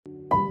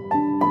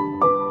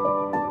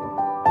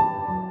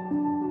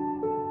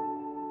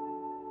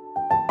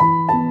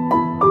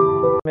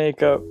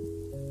makeup.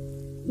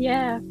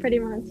 Yeah, pretty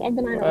much. I've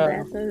been out all day,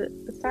 Wow. so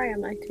sorry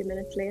I'm like 2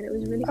 minutes late. It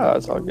was really Oh, good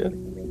it's all for good.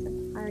 some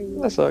reason. How are you?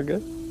 That's all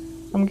good.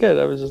 I'm good.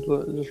 I was just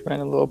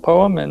writing a little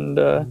poem and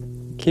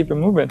keep it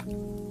moving.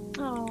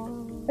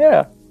 Oh,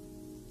 Yeah.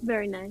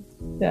 very nice.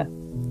 Yeah.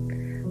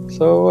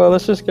 So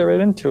let's just get right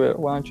into it.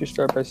 Why don't you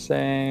start by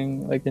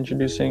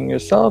introducing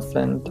yourself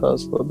and tell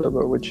us a little bit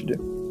about what you do.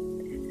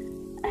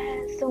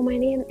 So my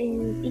name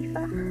is Aoife.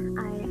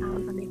 I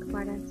am a makeup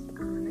artist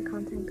and a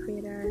content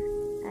creator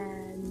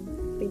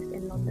based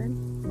in London,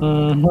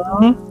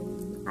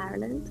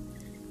 Ireland.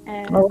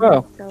 Oh,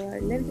 wow. So I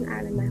lived in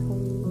Ireland my whole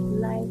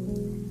life,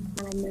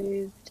 and I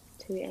moved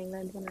to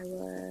England when I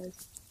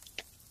was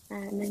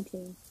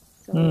 19.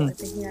 So I've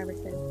been here ever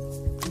since.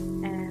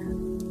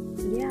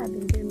 Yeah, I've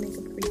been doing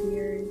makeup for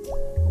years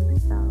on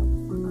myself,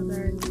 on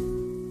others,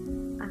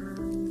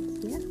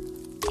 and yeah.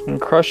 I'm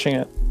crushing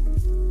it.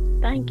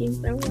 Thank you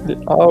so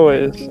much.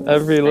 Always.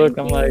 Every look,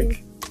 I'm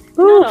like,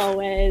 not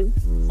always.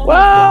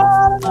 Wow,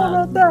 I don't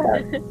know about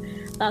that.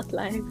 That's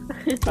life.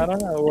 I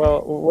don't know.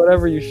 Well,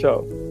 whatever you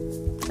show.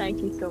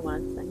 Thank you so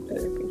much. Thank you. I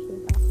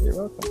appreciate that. You're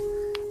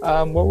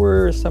welcome. What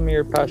were some of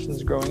your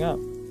passions growing up?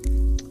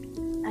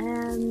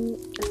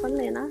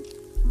 Funnily enough,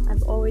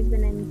 I've always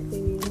been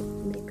into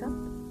makeup,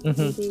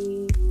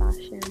 beauty,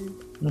 fashion,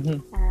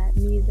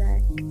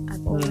 music.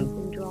 I've always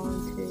been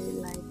drawn to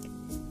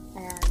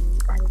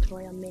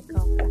editorial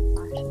makeup and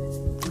fashion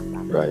and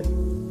that whole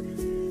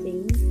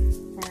scene.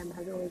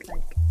 Has always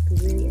been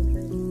really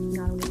interested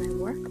not only my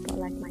work but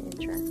my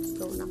interests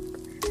growing up.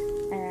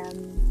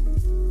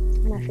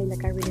 And I feel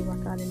like I really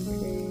work that into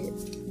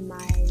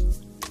my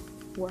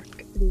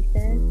work these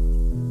days.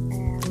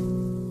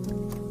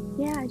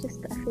 Yeah, I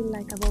feel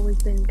like I've always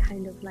been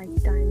kind of down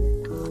this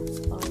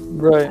path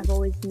of I've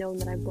always known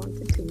that I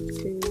wanted to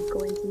go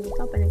into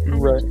makeup, and it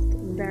kind of just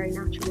very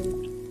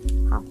naturally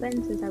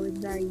happened since I was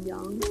very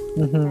young.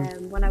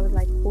 When I was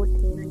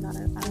 14, I got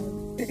a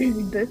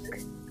book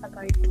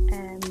about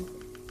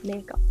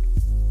makeup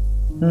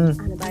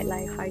and about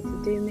how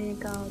to do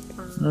makeup,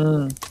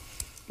 and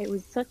it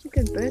was such a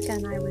good book,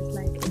 and I was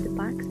in the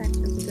back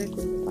section of the book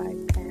was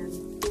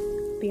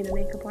about being a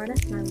makeup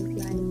artist, and I was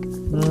like,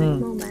 from this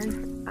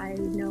moment I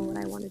know what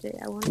I want to do.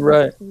 I want to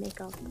do some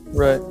makeup. So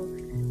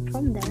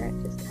from there it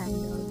just kind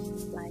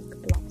of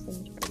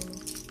blossomed pretty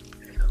much.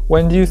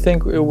 When do you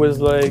think it was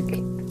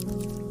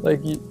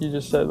you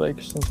just said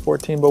since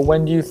 14, but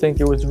when do you think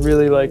it was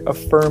really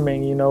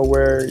affirming,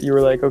 where you were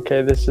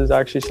okay, this is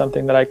actually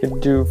something that I could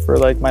do for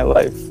my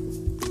life?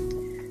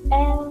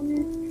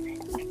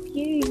 A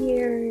few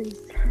years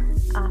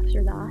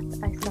after that,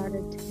 I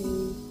started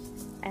to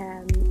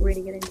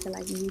really get into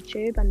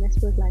YouTube, and this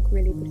was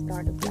really the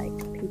start of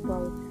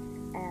people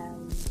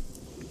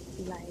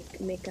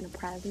making a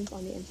presence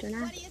on the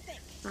internet.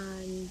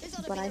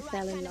 But I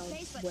fell in love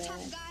with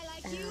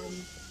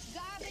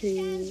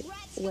two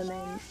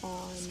women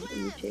on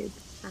YouTube,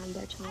 and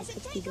their channel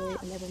 60 Day,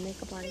 and they were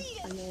makeup artists,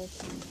 and they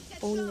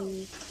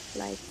only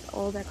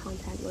all their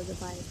content was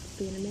about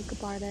being a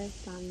makeup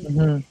artist,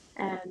 and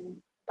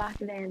back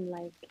then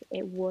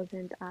it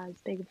wasn't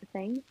as big of a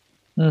thing.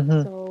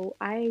 So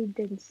I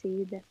didn't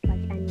see this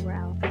anywhere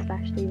else,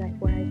 especially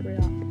where I grew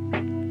up.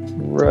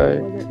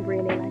 It wasn't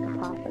really a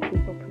path that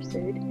people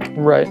pursued.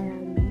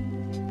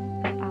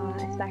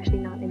 Especially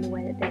not in the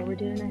way that they were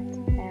doing it.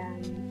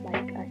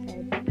 Like I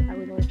said, I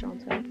was always drawn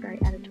to very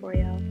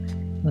editorial,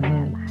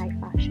 high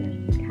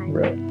fashion kind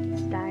of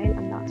style,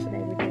 and that's what they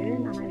were doing.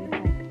 And I was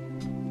like,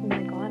 oh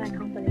my god, I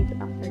can't believe that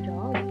that's their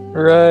job.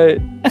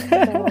 So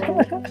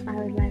I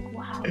was like,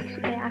 wow,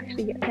 should they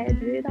actually get paid to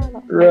do that?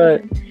 That's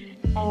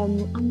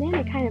and then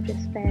it kind of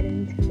just fed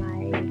into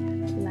my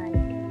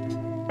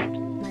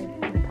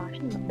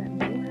passion a little bit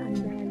more. And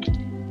then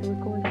I was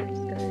going through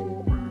school,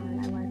 and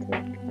I went to a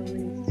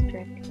really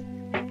strict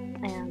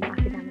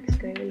academic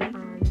school,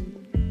 and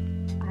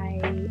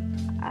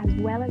as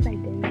well as I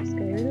did in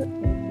school, it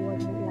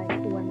wasn't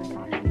where my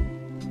passion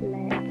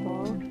lay at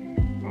all.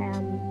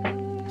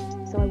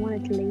 So I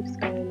wanted to leave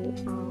school,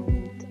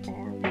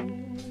 and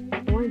I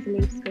wanted to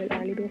leave school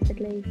early,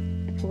 basically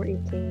before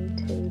 18,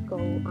 to go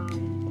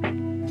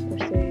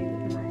pursue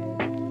my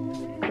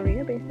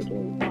career,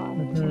 basically, but I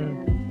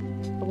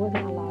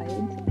wasn't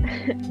allowed.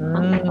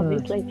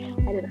 Obviously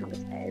I didn't have a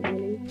say,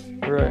 really.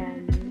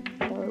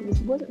 So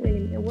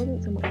it wasn't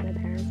so much my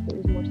parents, but it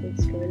was mostly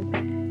the school,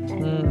 and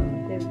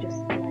they were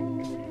just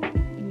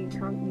you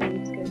can't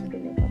leave school to do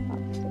makeup.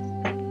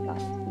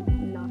 That's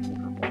not gonna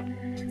happen.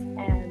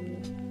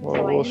 Well, so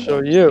we'll show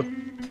you.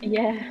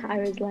 Yeah, I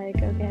was like,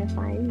 okay,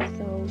 fine.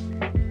 So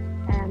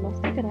I'll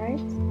stick it out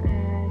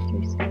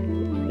through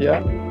school.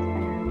 Yeah.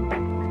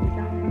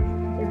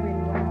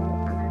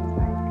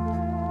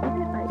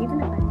 Even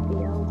if I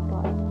failed,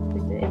 but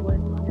it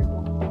wouldn't matter.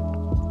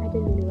 But I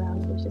did really well.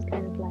 It was just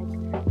kind of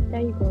there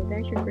you go,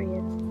 there's your grade.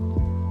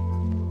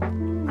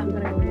 I'm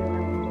gonna go do what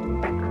I want to do.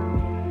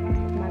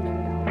 My mom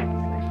and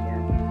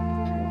dad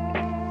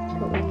was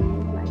totally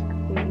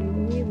we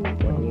knew you, we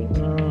support you.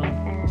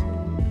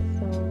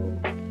 So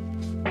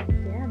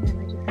yeah, then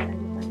I just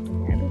went from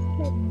there,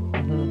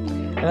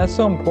 basically. that's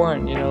so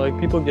important, you know, like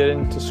people get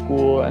into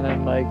school and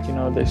then like, you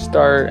know, they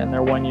start and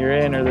they're 1 year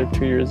in or they're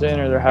 2 years in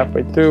or they're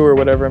halfway through or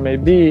whatever it may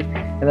be.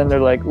 And then they're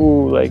like,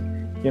 ooh, like,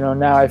 you know,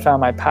 now I found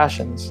my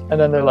passions. And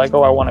then they're like,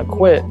 oh, I want to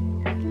quit.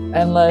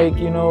 And like,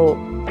 you know,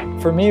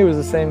 for me, it was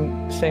the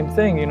same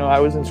thing. You know,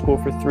 I was in school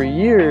for 3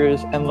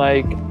 years and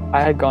like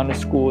I had gone to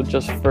school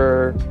just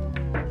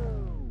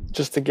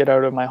to get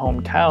out of my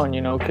hometown,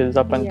 you know, because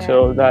up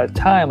until that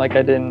time, like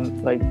I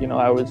didn't like, you know,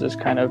 I was just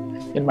kind of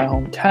in my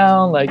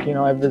hometown. Like, you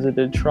know, I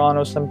visited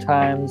Toronto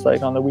sometimes,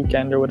 like on the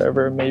weekend or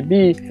whatever it may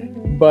be.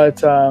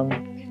 But,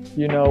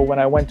 you know, when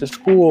I went to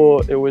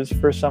school, it was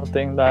for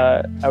something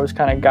that I was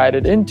kind of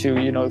guided into,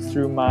 you know,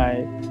 through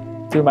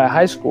my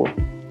high school.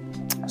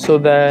 So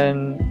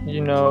then,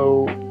 you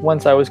know,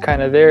 once I was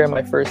kind of there in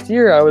my first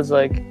year, I was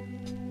like,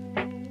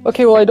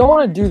 okay, well, I don't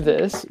want to do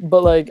this,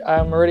 but like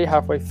I'm already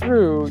halfway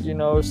through, you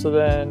know. So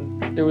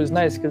then it was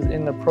nice because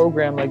in the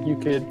program, like you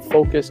could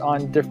focus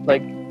on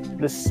like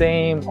the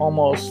same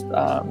almost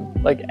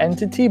like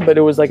entity, but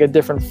it was like a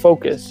different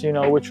focus, you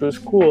know, which was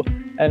cool.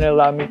 And it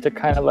allowed me to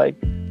kind of like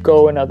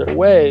go another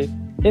way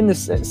in the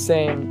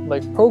same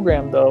like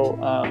program though.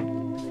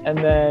 And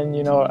then,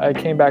 you know, I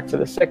came back for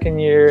the second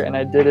year and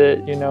I did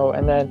it, you know,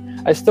 and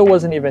then I still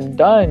wasn't even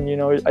done, you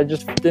know, I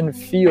just didn't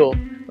feel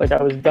like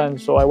I was done.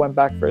 So I went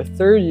back for a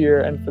third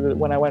year. And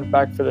when I went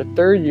back for the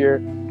third year,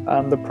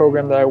 the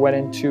program that I went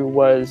into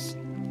was,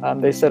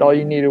 they said all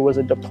you needed was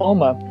a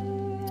diploma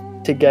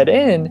to get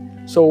in.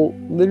 So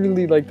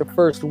literally like the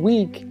first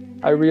week,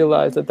 I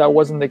realized that that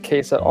wasn't the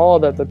case at all,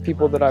 that the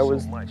people that I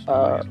was,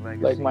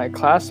 like my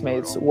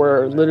classmates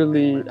were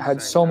literally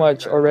had so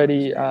much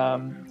already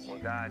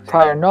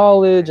prior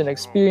knowledge and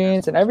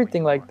experience and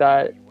everything like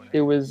that.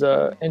 It was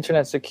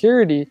internet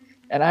security,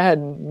 and I had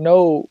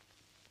no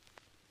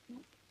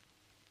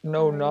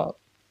knowledge.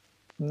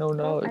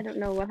 Oh, I don't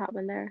know what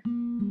happened there.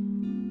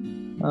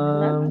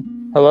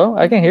 Hello?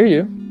 I can hear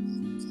you.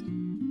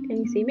 Can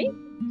you see me?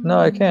 No,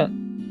 I can't.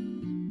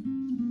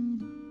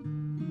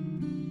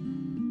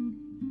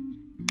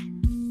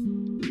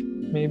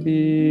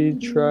 Maybe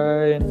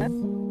try and...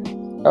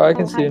 Oh, I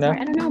can see you now.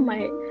 Sorry. I don't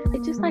know,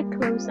 it just like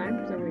closed down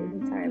for some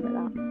reason. Sorry about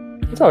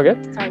that. It's all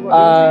good. Sorry, what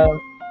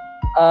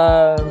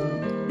were you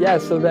saying? Yeah,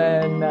 so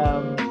then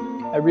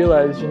I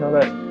realized, you know,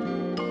 that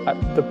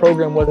the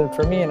program wasn't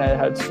for me, and I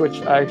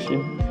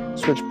actually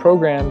switched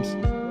programs.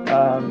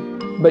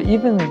 But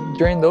even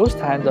during those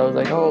times, I was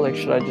like, oh, like,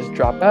 should I just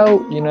drop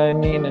out? You know what I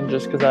mean? And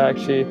just because I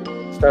actually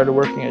started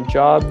working a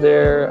job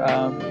there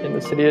in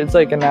the city, it's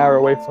like an hour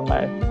away from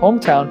my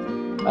hometown.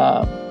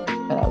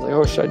 And I was like,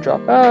 oh, should I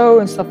drop out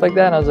and stuff like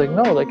that? And I was like,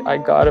 no, like, I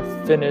gotta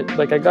finish,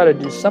 like, I gotta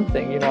do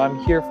something. You know, I'm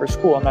here for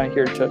school. I'm not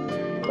here to,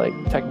 like,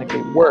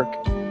 technically work,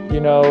 you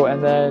know?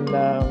 And then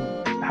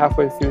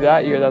halfway through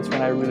that year, that's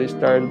when I really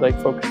started like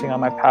focusing on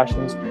my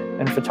passions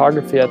in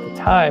photography at the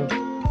time,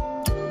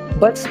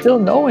 but still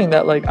knowing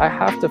that like I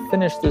have to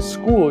finish this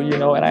school, you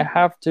know, and I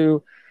have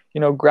to,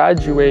 you know,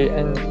 graduate,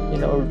 and, you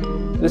know,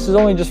 this is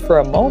only just for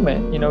a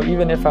moment, you know,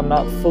 even if I'm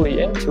not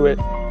fully into it,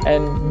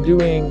 and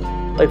doing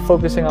like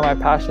focusing on my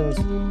passions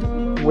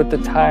with the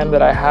time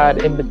that I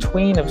had in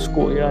between of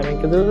school, you know what I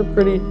mean? Because it was a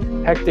pretty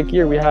hectic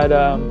year. We had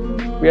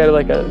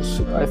like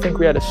I think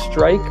we had a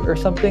strike or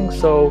something,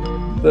 so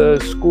the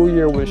school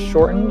year was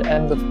shortened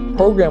and the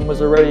program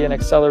was already an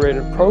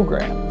accelerated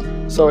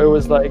program. So it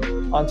was like,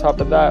 on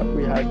top of that,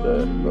 we had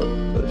the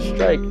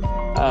strike.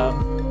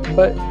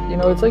 But, you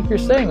know, it's like you're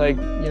saying, like,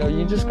 you know,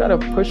 you just got to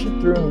push it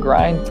through and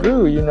grind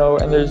through, you know,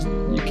 and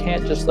you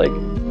can't just like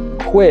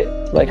quit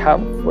like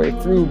halfway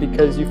through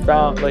because you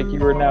found like you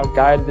were now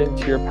guided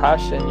into your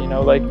passion, you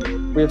know, like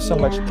we have so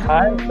much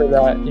time for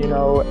that, you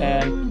know,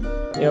 and,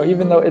 you know,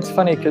 even though it's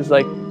funny because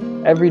like,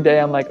 every day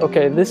I'm like,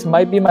 okay, this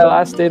might be my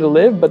last day to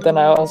live, but then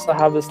I also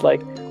have this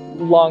like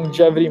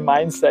longevity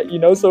mindset, you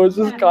know, so it's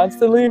just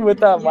constantly with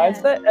that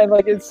mindset, and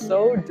like it's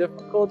so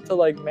difficult to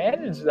like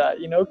manage that,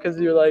 you know, because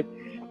you're like,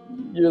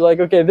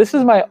 okay, this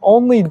is my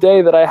only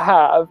day that I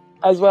have,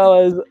 as well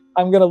as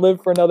I'm gonna live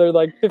for another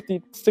like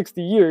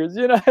 50-60 years,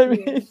 you know what I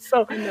mean?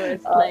 So I know,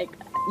 it's like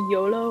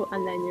YOLO,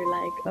 and then you're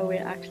like, oh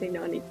wait, actually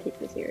no, I need to take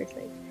this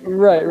seriously.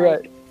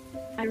 Right.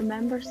 I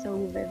remember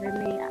so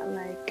vividly at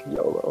like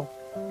YOLO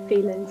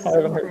feelings. I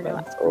haven't heard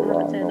that so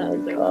long. Oh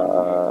my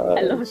God.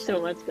 I love it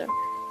so much though.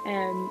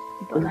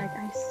 But like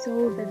I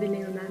so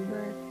vividly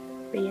remember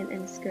being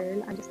in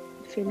school and just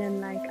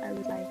feeling like I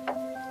was like,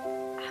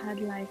 I had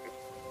like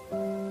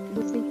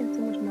was making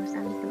so much more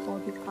sense than all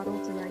these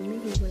adults around me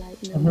who were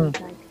like, no,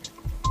 like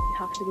you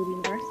have to go to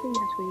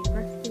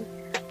university,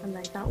 and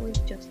like that was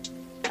just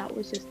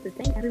the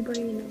thing.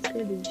 Everybody in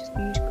school, you just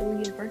go to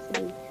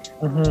university.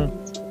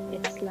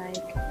 And it's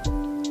like,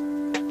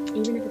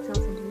 even if it's not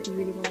something that you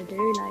really want to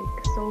do,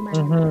 like so many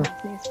of my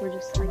classmates were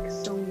just like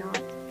so not.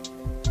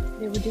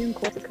 They were doing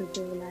courses because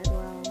they were like,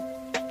 well,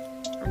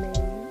 I mean,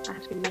 I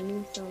have to go to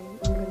uni, so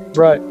I'm gonna do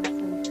course.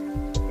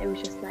 And it was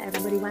just like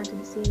everybody went to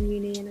the same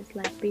uni, and it's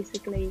like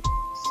basically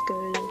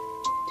school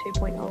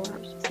 2.0. I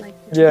was just like,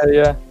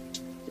 yeah.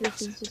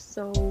 This is just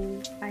so.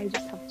 I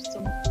just have so.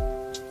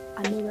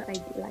 I know that I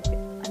like. I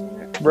know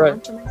that plan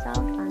for myself.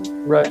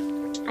 And right.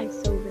 I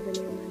so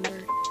vividly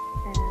remember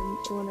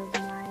one of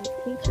my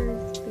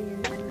teachers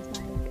being, I was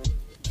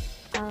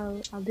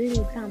like, I'll do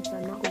the exams, but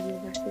I'm not going to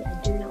university. I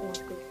do not want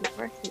to go to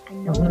university. I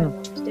know what I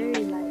want to do.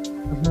 Like,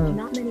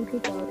 not many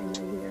people in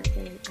my year are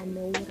saying, I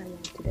know what I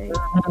want to do.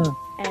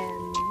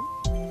 And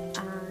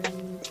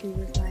he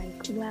was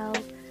like, well,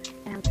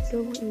 I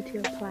still want you to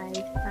apply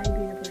to 5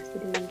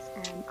 universities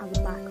as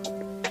a backup.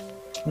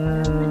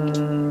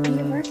 Like,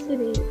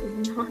 university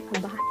is not a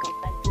backup.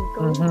 Like, you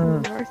go to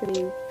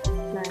university,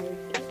 like,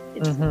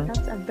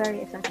 that's a very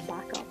essential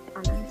backup.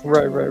 And I'm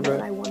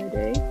what I want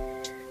to do.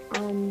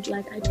 And,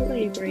 like, I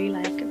totally agree.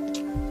 Like, you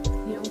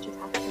don't just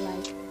have to,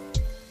 like,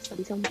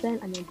 study something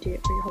and then do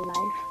it for your whole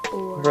life.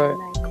 Or,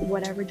 like,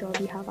 whatever job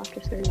you have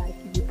after school, like,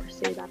 you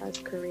pursue that as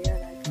a career.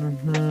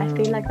 Like, I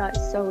feel like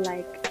that's so,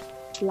 like,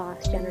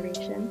 last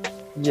generation.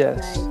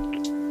 Yes.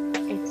 Like,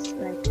 it's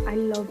like, I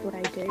love what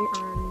I do,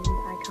 and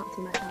I can't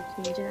see myself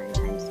changing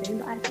anytime soon,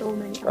 but I have so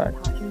many other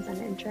passions and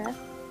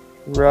interests.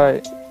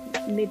 Right.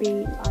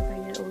 Maybe as I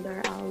get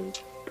older, I'll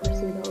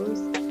pursue those.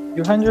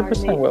 You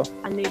 100% will.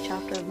 A new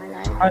chapter of my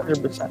life.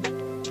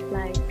 100%.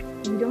 Like,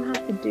 you don't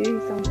have to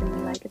do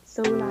something, like, it's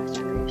so last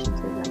generation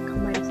to, like,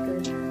 come out of school,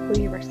 go to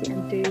university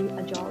and do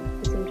a job,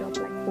 the same job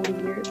for, like,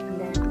 40 years, and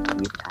then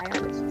you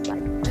retire. It's just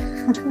like,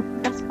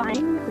 that's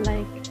fine.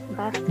 Like,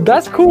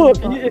 that's cool.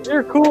 If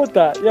you're cool with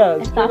that, yeah.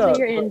 If that's what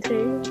you're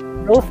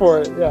into, go for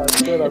it. Yeah,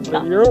 straight up.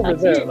 But you're over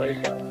there, like,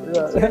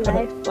 it's your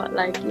life. But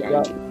like,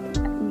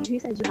 who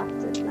says you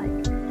have to?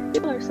 Like,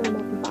 people are so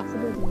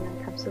multifaceted and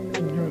like have so many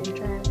different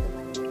interests.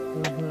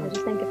 And like, I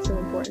just think it's so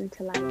important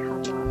to like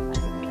have that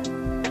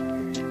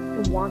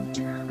like the want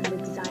and the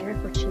desire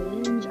for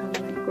change and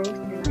like growth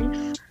in your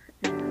life.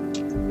 So yeah,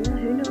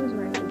 who knows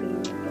where it could be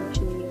like, in a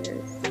few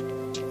years.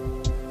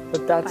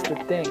 But that's the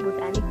thing. With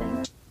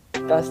anything.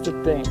 That's the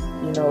thing,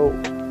 you know,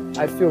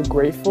 I feel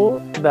grateful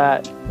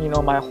that, you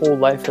know, my whole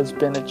life has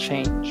been a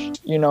change,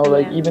 you know,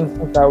 like even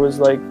since I was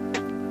like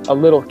a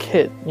little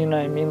kid, you know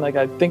what I mean? Like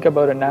I think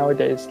about it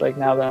nowadays, like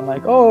now that I'm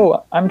like,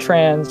 oh, I'm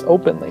trans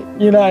openly,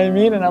 you know what I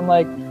mean? And I'm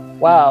like,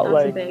 wow, that's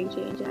like a big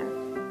change, yeah.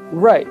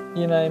 Right,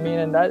 you know what I mean?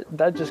 And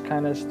that just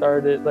kind of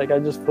started, like I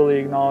just fully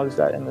acknowledged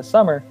that in the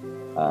summer.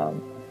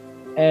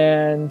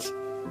 And,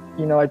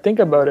 you know, I think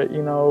about it,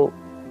 you know,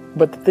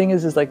 but the thing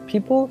is like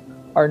people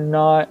are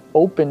not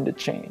open to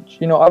change.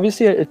 You know,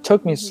 obviously it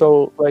took me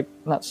so, like,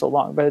 not so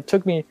long, but it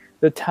took me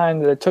the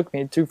time that it took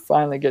me to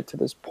finally get to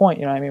this point,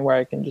 you know what I mean, where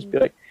I can just be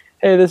like,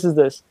 hey, this is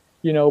this,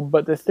 you know.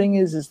 But the thing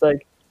is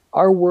like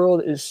our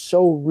world is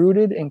so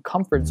rooted in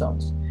comfort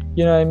zones,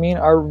 you know what I mean?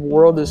 Our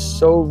world is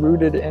so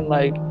rooted in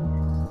like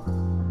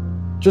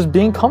just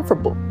being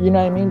comfortable, you know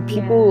what I mean?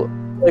 People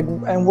like,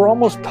 and we're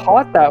almost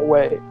taught that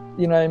way.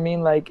 You know what I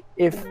mean? Like,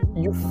 if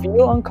you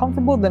feel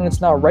uncomfortable, then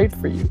it's not right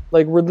for you.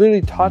 Like, we're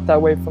literally taught that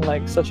way from,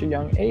 like, such a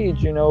young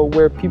age, you know,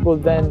 where people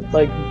then,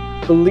 like,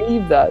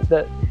 believe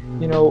that,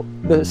 you know,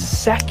 the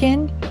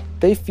second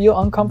they feel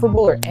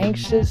uncomfortable or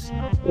anxious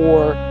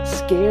or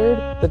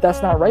scared,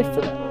 that's not right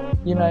for them.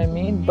 You know what I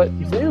mean? But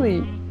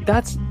really,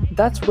 that's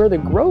where the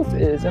growth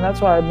is. And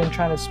that's why I've been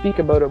trying to speak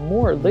about it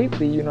more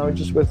lately, you know,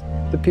 just with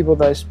the people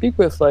that I speak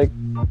with, like,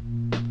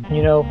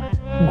 you know,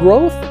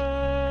 growth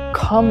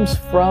comes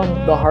from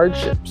the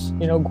hardships,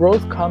 you know,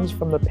 growth comes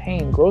from the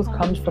pain, growth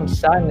comes from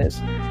sadness,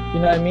 you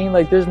know what I mean?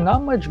 Like, there's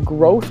not much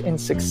growth in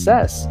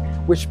success,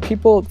 which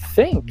people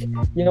think,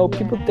 you know,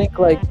 people think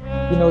like,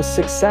 you know,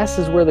 success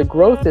is where the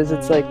growth is.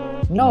 It's like,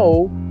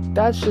 no,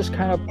 that's just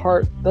kind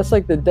of that's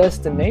like the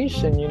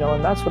destination, you know.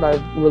 And that's what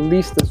I've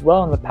released as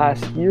well in the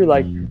past year,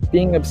 like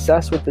being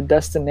obsessed with the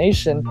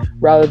destination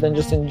rather than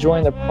just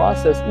enjoying the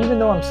process. Even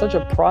though I'm such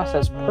a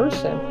process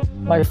person,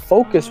 my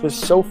focus was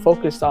so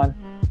focused on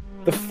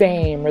the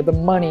fame or the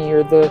money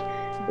or the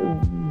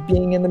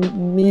being in the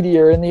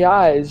media or in the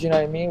eyes, you know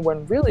what I mean?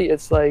 When really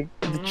it's like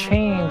the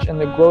change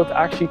and the growth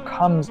actually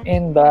comes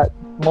in that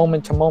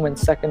moment to moment,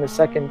 second to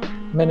second,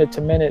 minute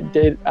to minute,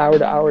 day, hour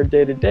to hour,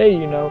 day to day,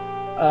 you know.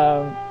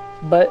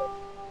 But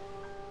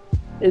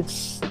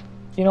it's,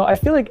 you know, I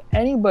feel like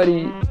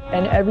anybody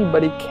and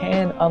everybody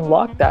can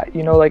unlock that,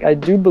 you know. Like I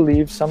do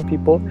believe some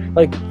people,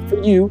 like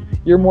for you,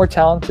 you're more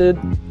talented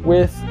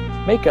with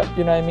makeup,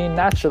 you know what I mean,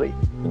 naturally.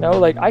 You know,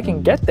 like I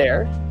can get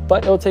there,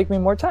 but it'll take me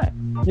more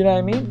time. You know what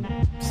I mean?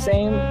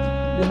 Same,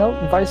 you know,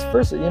 vice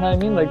versa. You know what I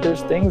mean? Like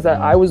there's things that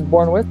I was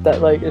born with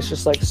that like it's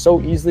just like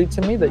so easily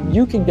to me that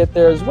you can get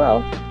there as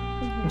well,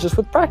 just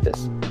with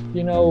practice.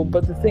 You know,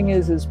 but the thing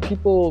is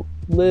people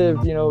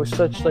live, you know,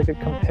 such like a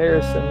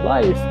comparison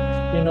life,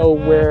 you know,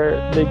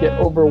 where they get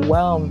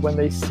overwhelmed when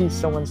they see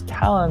someone's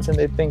talents and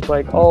they think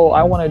like, oh,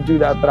 I want to do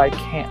that, but I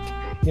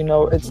can't. You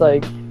know, it's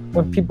like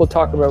when people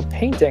talk about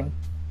painting,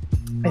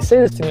 they say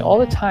this to me all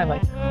the time,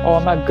 like, oh,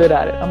 I'm not good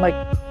at it. I'm like,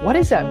 what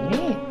does that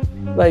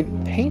mean? Like,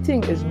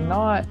 painting is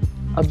not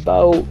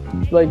about,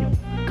 like,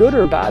 good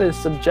or bad is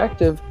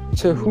subjective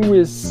to who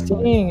is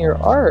seeing your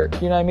art.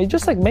 You know what I mean?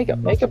 Just like makeup.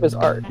 Makeup is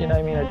art. You know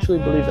what I mean? I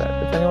truly believe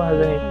that. If anyone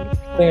has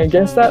anything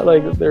against that,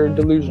 like, they're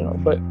delusional.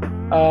 But,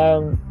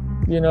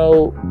 you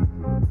know,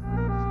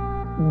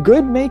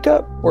 good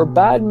makeup or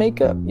bad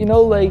makeup, you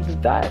know, like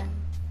that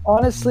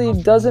honestly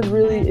doesn't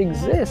really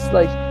exist.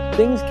 Like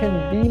things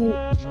can be,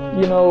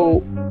 you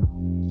know,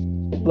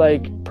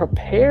 like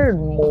prepared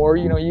more,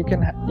 you know, you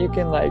can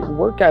like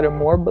work at it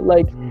more, but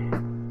like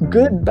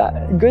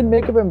good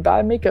makeup and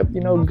bad makeup,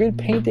 you know, good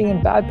painting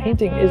and bad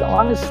painting is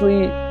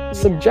honestly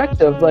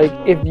subjective. Like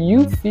if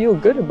you feel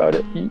good about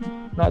it,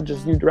 not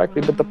just you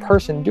directly, but the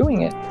person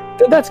doing it,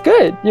 then that's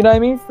good, you know what I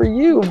mean, for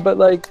you. But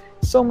like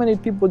so many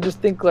people just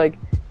think like,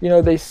 you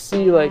know, they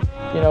see like,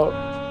 you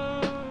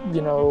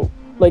know,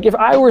 like if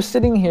I were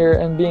sitting here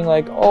and being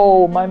like,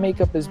 oh, my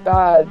makeup is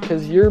bad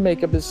because your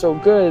makeup is so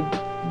good,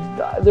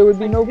 there would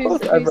be no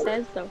growth ever. Who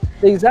says so?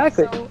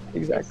 Exactly.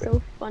 It's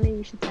so funny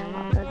you should say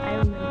that, because I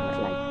remember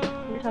like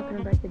we were talking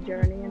about the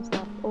journey and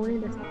stuff. Only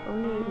like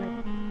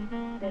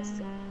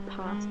this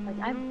past, like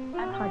I've had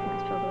my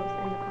struggles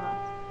in the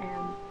past,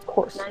 of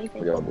course, many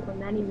things for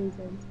many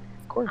reasons.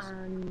 Of course.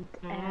 And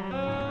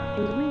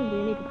it was only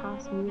really the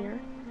past year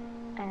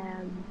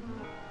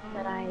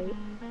that I,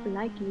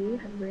 like you,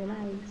 have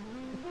realized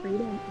the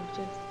freedom of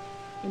just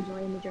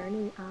enjoying the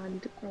journey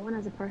and growing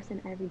as a person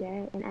every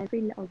day in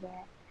every little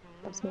way,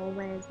 from small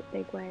ways,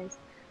 big ways,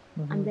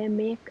 and they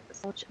make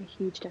such a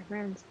huge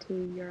difference to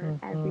your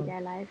everyday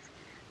life.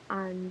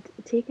 And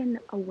taking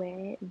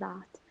away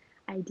that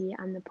idea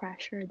and the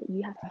pressure that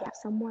you have to get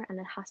somewhere and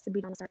it has to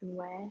be done a certain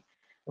way,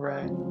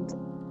 right, and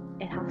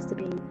it has to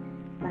be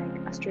like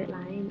a straight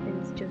line,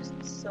 is just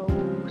so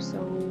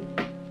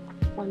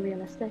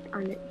unrealistic,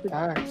 and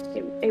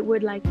it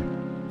would like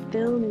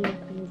fill me with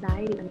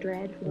anxiety and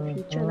dread for the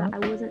future, that I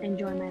wasn't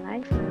enjoying my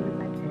life, and I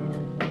was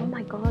like, oh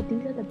my god,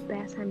 these are the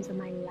best times of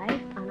my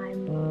life, and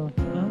I'm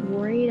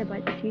worried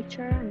about the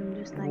future, and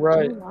I'm just like,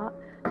 you know what,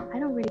 I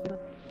don't really give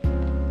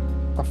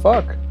a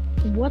fuck.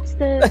 What's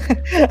the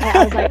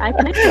I was like, I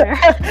connect there.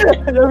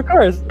 of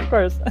course I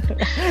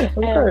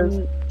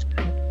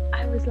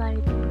was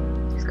like,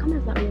 just coming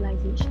to that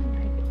realization,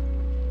 like,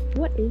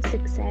 what is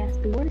success?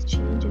 The world is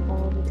changing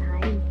all the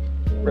time.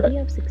 The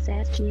idea of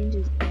success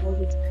changes all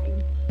the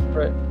time.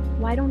 Right.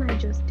 Why don't I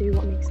just do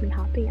what makes me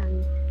happy?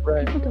 And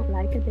people don't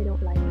like it, they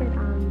don't like it.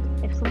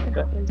 And if something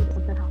happens, if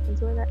something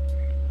happens with it.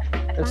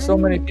 There's so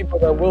many people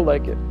that will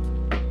like it.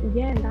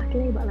 Yeah,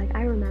 exactly. But like,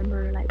 I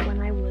remember like when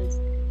I was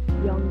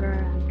younger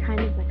and kind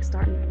of like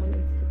starting on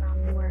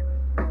Instagram more,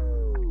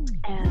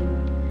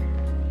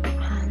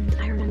 and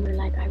I remember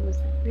like I was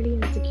really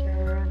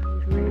insecure, and I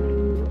was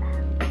really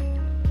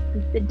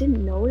I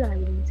didn't know that I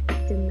was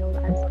insecure. Didn't know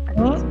that I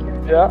was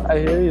insecure. Yeah, I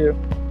hear you.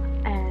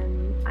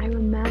 I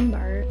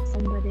remember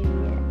somebody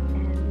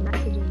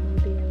messaging me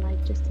being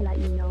like, just to let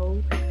you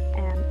know,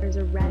 there's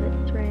a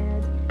Reddit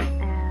thread,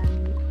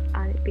 and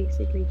it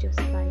basically just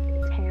like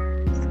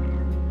tears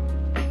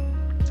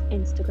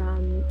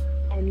Instagram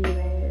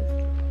MUAs,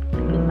 I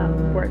hate that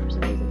word for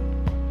some reason,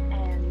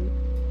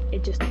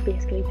 it just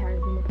basically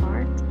tears them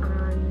apart.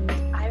 And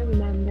I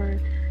remember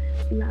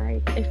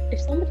like if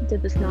somebody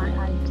did this now,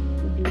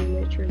 I'd be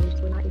literally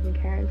would not even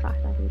care. In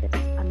fact, I think it's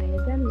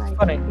amazing. Like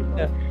funny. People,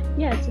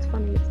 yeah, it's just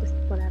funny, it's just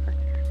whatever.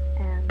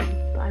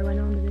 But I went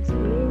on to this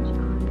page,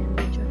 and then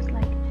they just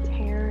like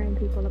tearing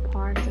people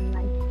apart, and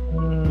like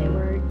they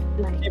were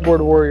like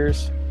keyboard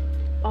warriors.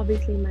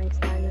 Obviously my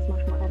style is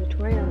much more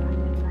editorial, and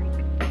then like,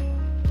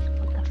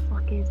 what the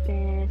fuck is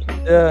this?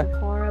 Like, this is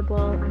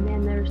horrible. And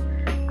then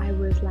I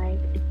was like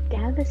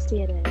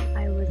devastated.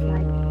 I was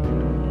like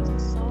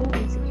so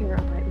insecure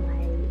about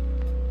my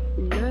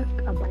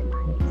look, about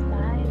my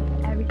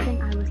style,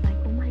 everything. I was like,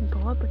 oh my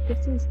god, but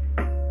this is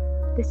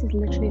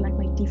literally like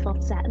my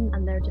default setting,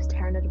 and they're just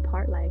tearing it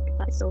apart. Like,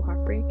 that's so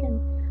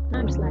heartbreaking. And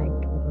I'm just like,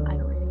 I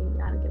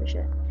don't give a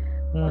shit.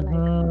 But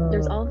like,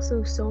 there's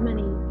also so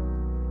many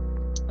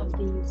of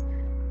these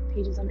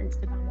pages on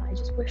Instagram that I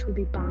just wish would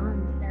be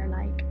banned. They're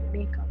like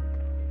makeup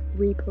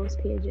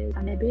repost pages,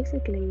 and they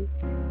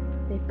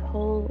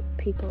pull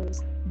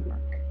people's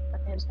work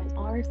that they're just like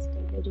artists,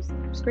 and they just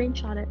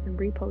screenshot it and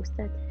repost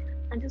it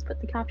and just put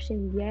the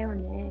caption yeah or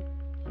nay,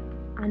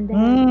 and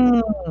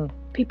then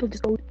people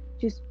just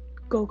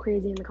go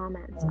crazy in the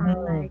comments.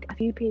 And like a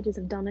few pages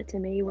have done it to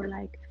me, where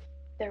like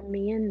their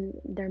main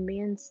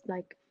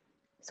like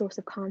source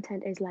of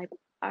content is like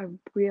a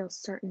real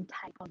certain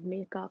type of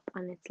makeup,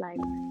 and it's like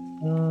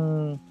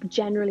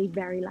generally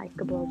very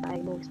likable by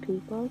most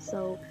people,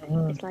 so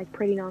it's like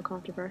pretty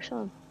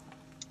non-controversial,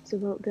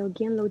 so they'll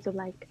gain loads of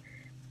like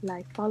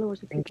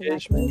followers with people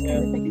like me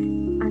kind of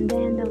thing, and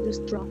then they'll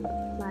just drop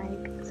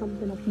like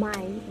something of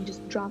mine and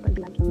just drop it and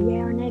be like,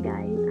 yeah or nay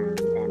guys, and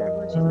then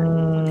everyone's just like,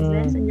 what is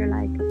this? And you're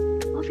like,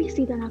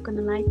 obviously they're not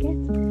gonna like it,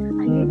 and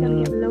you're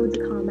gonna get loads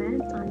of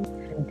comments, and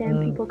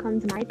then people come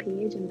to my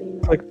page and be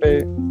like,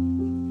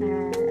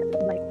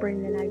 like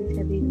bring the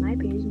negativity to my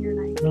page, and you're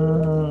like,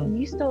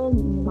 you stole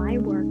my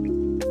work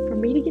for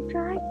me to get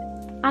dragged.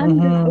 I'm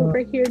just over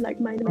here like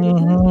minding my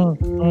business.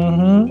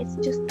 It's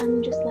just,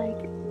 I'm just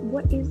like,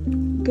 what is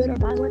good or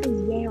bad? What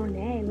is yay or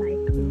nay? Like,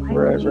 why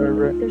would you?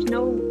 There's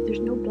no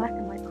black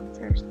and white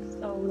answers.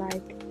 So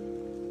like,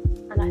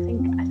 and I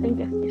think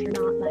if you're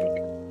not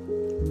like,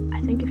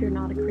 I think if you're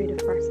not a creative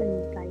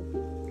person, like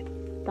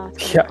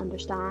that's gonna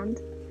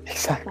understand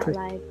exactly that,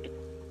 like,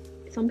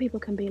 some people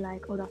can be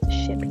like, oh, that's a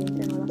shit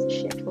painting, or that's a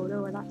shit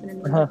photo, or that's an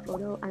amazing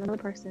photo, and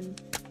another person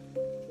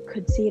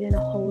could see it in a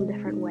whole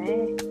different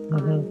way,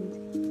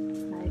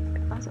 and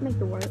like that's what makes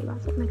the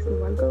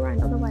world go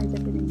round. Otherwise,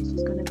 everything's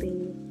just gonna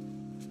be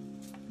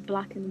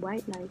black and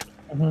white. Like,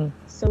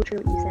 so true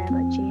what you say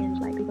about change.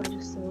 Like, people are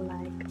just so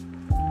like,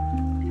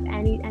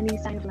 any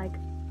sign of like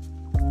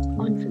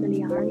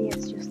unfamiliarity,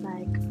 it's just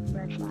like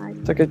red flag.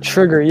 It's like a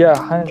trigger,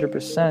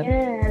 100%.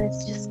 Yeah, and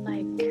it's just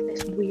like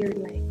this weird,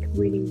 like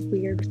really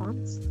weird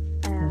response,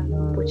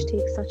 which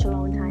takes such a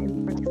long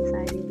time for like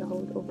society as a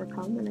whole to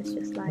overcome, and it's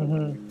just like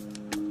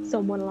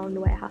someone along the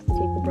way has to take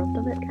the brunt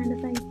of it, kind of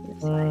thing.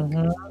 It's like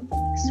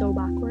so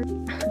backward.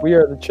 We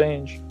are the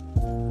change.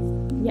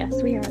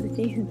 Yes, we are the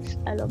change.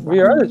 I love that. We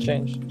are the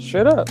change,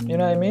 straight up. You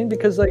know what I mean?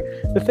 Because like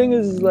the thing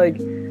is like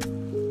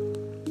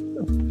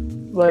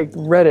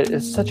Reddit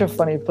is such a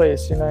funny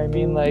place. You know what I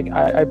mean? Like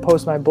I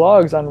post my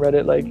blogs on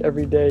Reddit like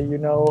every day. You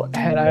know,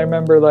 and I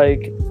remember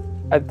like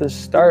at the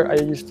start I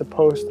used to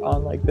post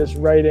on like this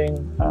writing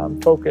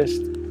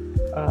focused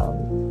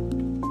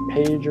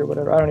page or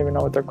whatever. I don't even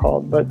know what they're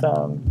called, but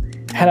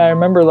and I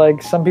remember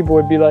like some people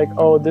would be like,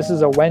 oh, this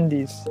is a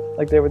Wendy's.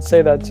 Like they would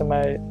say that to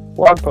my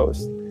blog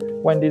post.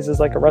 Wendy's is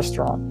like a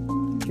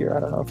restaurant here. I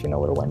don't know if you know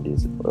what a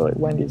Wendy's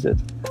is.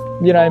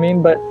 You know what I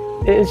mean? But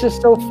it's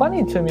just so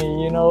funny to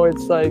me, you know.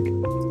 It's like,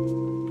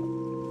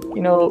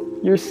 you know,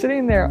 you're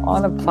sitting there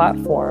on a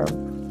platform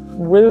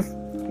with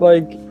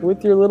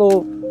your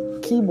little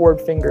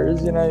keyboard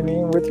fingers, you know what I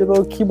mean? With your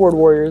little keyboard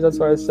warriors, that's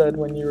what I said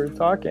when you were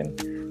talking,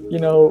 you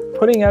know,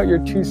 putting out your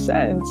 2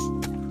 cents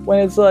when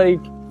it's like,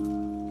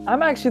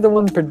 I'm actually the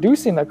one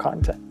producing the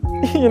content.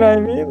 You know what I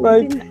mean?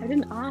 Like, I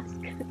didn't ask.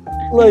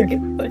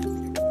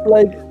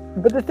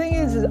 But the thing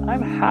is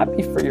I'm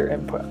happy for your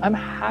input. I'm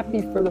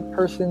happy for the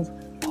person's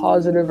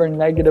positive or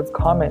negative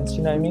comments,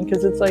 you know what I mean?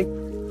 Because it's like,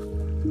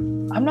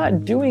 I'm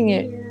not doing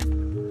it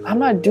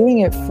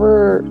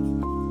for,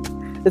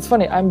 it's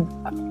funny,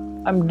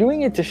 I'm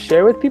doing it to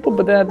share with people,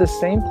 but then at the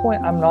same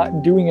point, I'm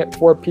not doing it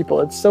for people.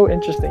 It's so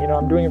interesting, you know,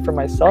 I'm doing it for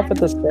myself at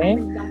the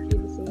same.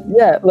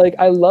 Yeah, like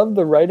I love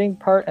the writing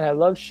part and I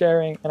love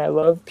sharing and I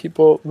love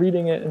people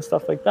reading it and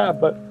stuff like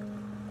that. But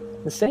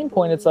at the same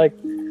point, it's like,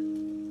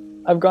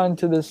 I've gone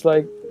to this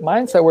like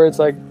mindset where it's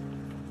like,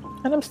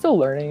 and I'm still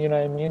learning, you know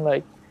what I mean?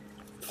 Like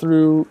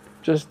through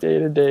just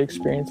day-to-day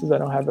experiences, I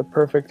don't have it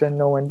perfect and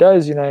no one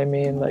does, you know what I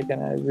mean? Like,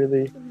 and I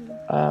really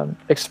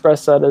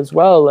express that as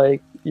well.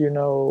 Like, you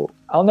know,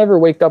 I'll never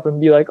wake up and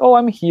be like, oh,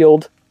 I'm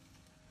healed.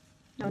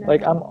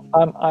 Like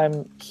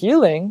I'm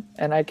healing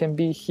and I can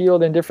be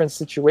healed in different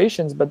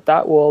situations, but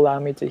that will allow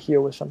me to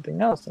heal with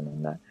something else. And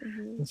then that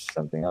is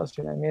something else,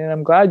 you know what I mean? And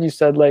I'm glad you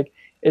said like,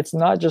 it's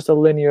not just a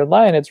linear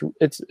line, it's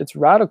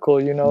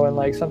radical, you know, and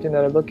like something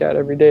that I look at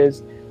every day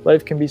is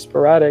life can be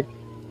sporadic.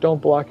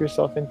 Don't block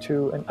yourself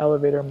into an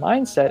elevator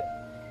mindset.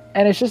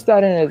 And it's just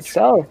that in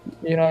itself,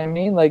 you know what I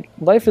mean? Like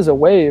life is a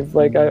wave,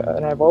 like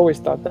I've always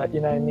thought that,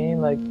 you know what I mean?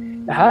 Like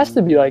it has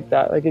to be like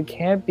that. Like it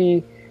can't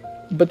be,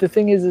 but the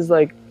thing is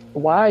like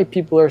why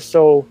people are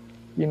so,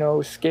 you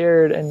know,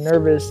 scared and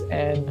nervous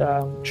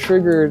and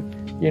triggered,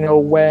 you know,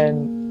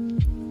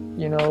 when,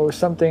 you know,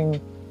 something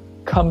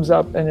comes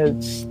up and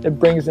it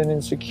brings an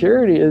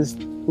insecurity is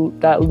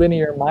that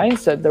linear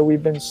mindset that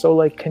we've been so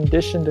like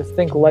conditioned to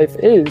think life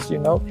is, you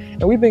know,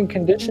 and we've been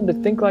conditioned to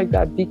think like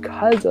that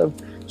because of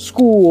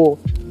school,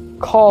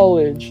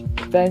 college,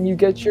 then you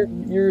get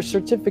your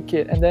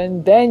certificate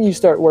and then you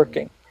start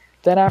working.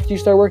 Then after you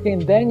start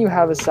working, then you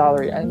have a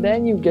salary and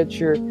then you get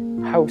your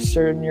house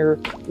or your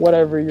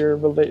whatever, your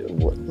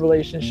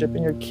relationship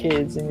and your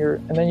kids and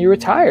then you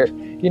retire,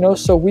 you know.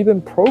 So we've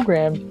been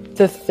programmed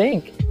to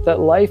think that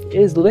life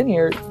is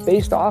linear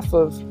based off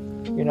of,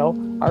 you know,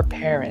 our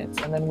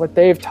parents and then what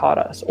they've taught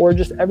us or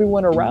just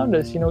everyone around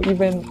us, you know,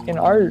 even in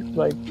our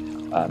like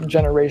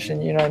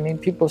generation, you know what I mean?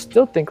 People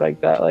still think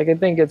like that. Like I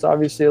think it's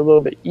obviously a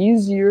little bit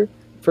easier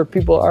for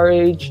people our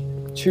age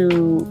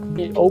to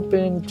be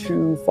open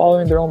to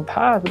following their own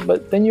path,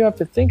 but then you have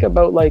to think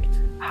about like,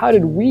 how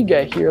did we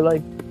get here?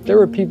 Like there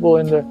were people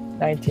in the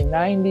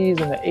 1990s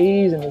and the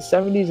 80s and the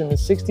 70s and the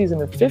 60s and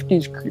the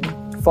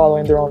 50s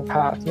following their own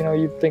path. You know,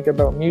 you think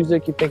about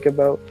music, you think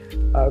about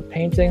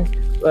painting,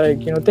 like,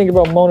 you know, think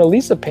about Mona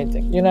Lisa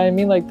painting, you know what I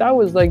mean? Like that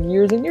was like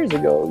years and years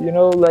ago, you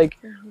know, like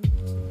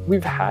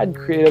we've had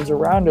creatives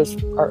around us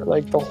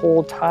like the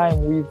whole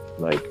time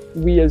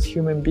we as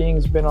human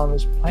beings been on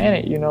this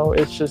planet, you know.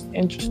 It's just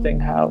interesting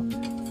how,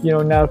 you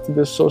know, now through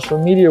the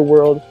social media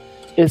world,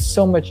 it's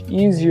so much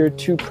easier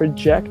to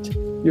project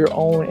your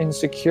own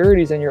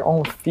insecurities and your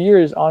own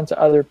fears onto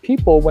other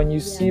people when you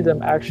see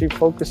them actually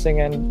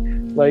focusing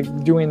and like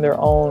doing their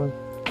own,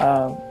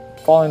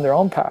 following their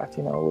own path,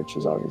 you know, which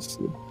is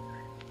obviously.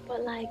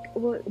 But like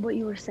what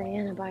you were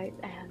saying about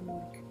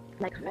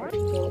like how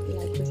people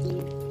like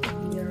receive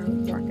your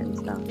work and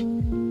stuff,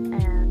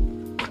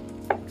 and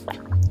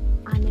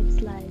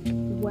it's like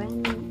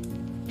when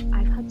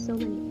I've had so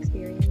many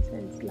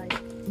experiences, like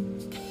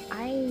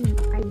I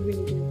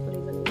really do fully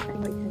believe that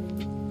we can,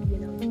 you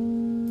know,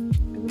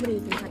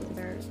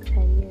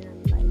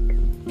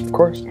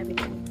 course.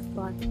 everything.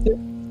 But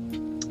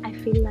I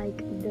feel like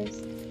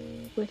this,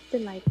 with the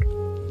like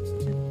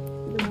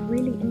the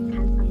really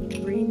intense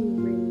and really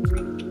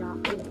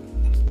rapid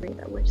rate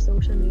at which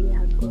social media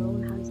has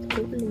grown, has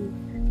totally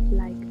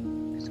like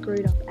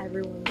screwed up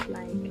everyone's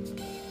like,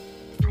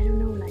 I don't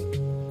know, like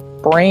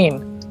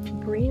brain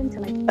to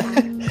like back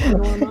to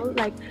normal.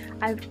 Like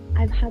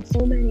I've had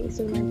so many,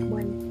 so like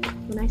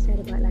when I said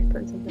about like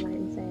putting something out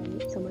and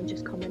saying someone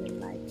just coming and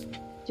like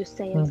just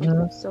saying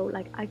something, so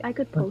like I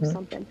could post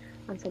something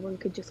and someone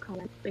could just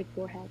comment big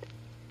forehead.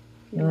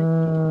 You're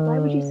like, why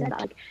would you say that?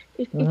 Like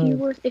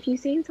if you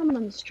seen someone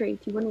on the street,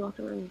 you wouldn't walk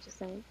around and just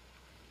say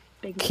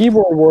big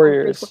keyboard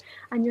warriors,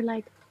 and you're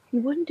like, you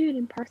wouldn't do it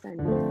in person.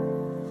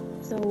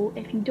 So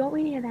if you don't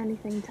really have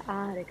anything to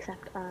add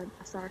except a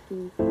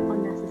snarky,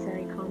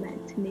 unnecessary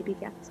comment to maybe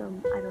get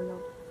some, I don't know,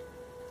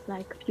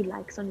 like a few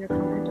likes on your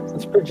comment or something.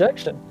 It's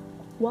projection.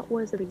 What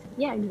was the reason?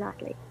 Yeah,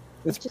 exactly.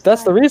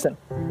 That's the reason.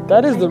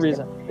 That is the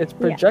reason. It's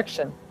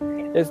projection.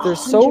 Is they're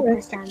so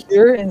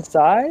insecure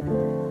inside.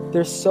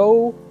 They're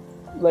so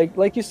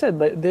like you said,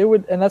 like they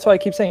would, and that's why I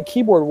keep saying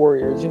keyboard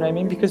warriors. You know what I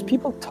mean? Because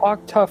people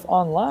talk tough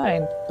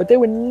online, but they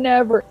would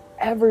never,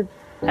 ever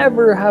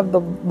have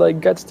the like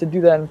guts to do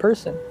that in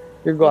person.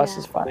 Your glass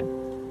is fine.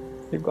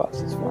 Your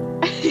glass is fine.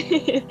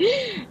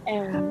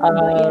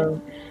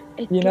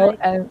 It's you know, like,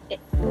 and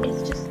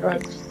it's just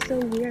so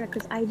weird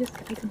because I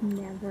could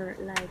never,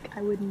 like,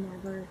 I would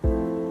never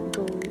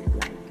go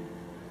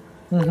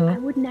like, I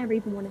would never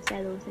even want to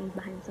say those things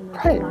behind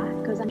someone's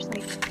back because I'm just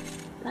like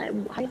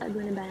how is that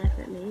going to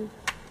benefit me?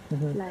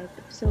 Like,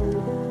 so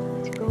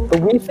to go.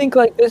 But we think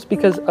like this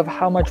because of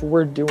how much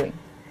we're doing,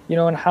 you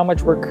know, and how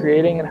much we're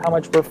creating and how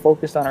much we're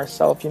focused on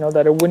ourselves, you know,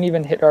 that it wouldn't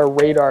even hit our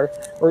radar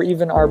or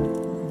even our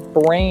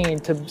brain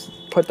to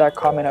put that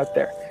comment out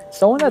there.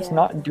 Someone that's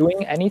not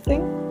doing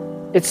anything,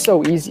 it's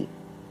so easy.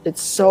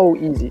 It's so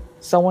easy.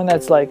 Someone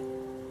that's like,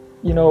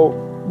 you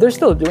know, they're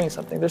still doing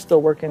something. They're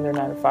still working their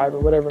 9 to 5 or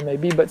whatever it may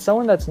be. But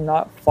someone that's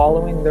not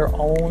following their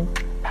own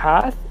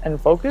path and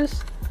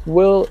focus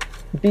will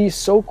be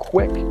so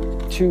quick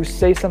to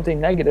say something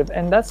negative.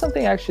 And that's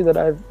something actually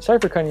that sorry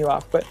for cutting you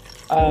off, but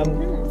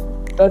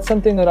that's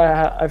something that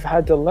I've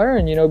had to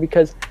learn, you know,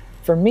 because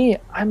for me,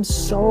 I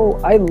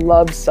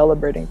love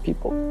celebrating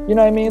people. You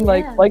know what I mean?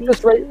 Like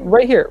this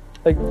right here.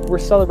 Like we're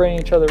celebrating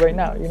each other right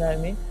now. You know what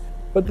I mean?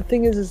 But the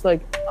thing is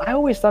like, I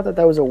always thought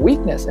that was a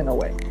weakness in a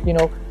way, you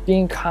know,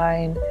 being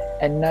kind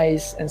and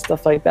nice and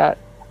stuff like that.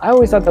 I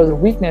always thought that was a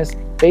weakness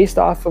based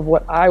off of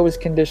what I was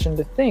conditioned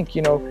to think,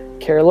 you know,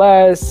 care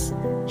less,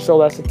 show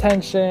less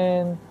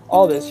attention,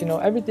 all this, you know,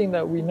 everything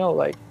that we know,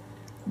 like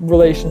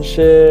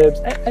relationships,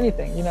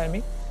 anything, you know what I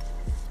mean?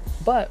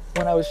 But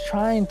when I was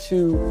trying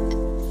to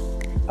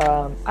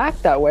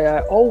act that way, I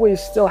always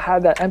still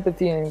had that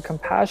empathy and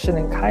compassion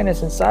and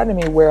kindness inside of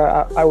me where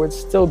I would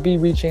still be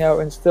reaching out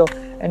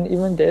and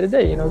even day to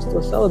day, you know,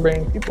 still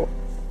celebrating people.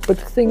 But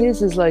the thing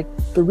is like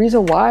the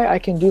reason why I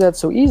can do that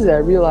so easily, I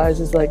realize,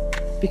 is like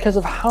because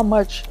of how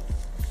much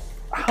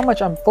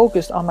I'm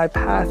focused on my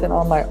path and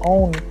on my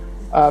own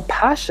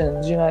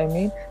passions, you know what I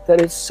mean?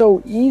 That it's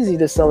so easy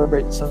to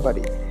celebrate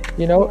somebody,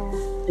 you know?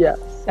 Yeah.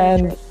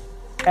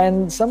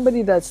 And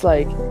somebody that's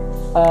like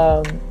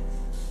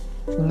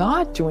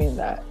not doing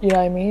that, you know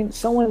what I mean?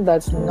 Someone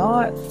that's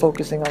not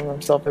focusing on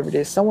themselves every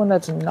day, someone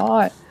that's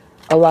not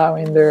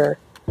allowing their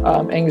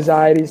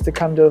anxieties to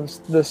come to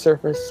the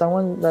surface,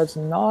 someone that's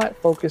not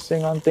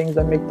focusing on things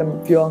that make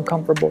them feel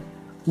uncomfortable,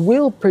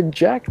 will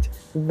project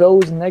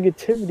those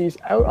negativities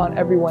out on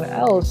everyone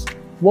else,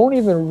 won't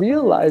even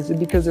realize it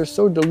because they're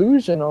so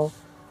delusional,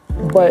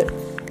 but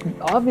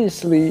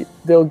obviously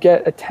they'll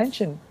get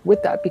attention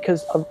with that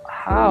because of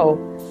how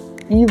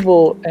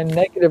evil and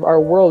negative our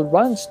world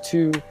runs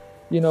to,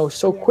 you know,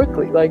 so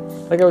quickly. Like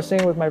I was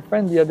saying with my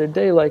friend the other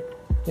day, like,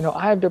 you know,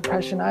 I have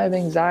depression, I have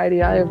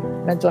anxiety, I have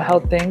mental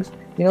health things,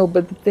 you know,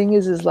 but the thing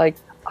is like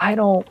I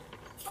don't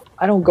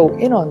go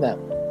in on them,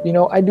 you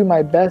know. I do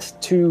my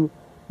best to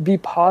be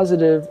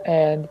positive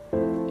and,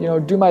 you know,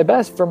 do my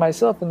best for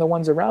myself and the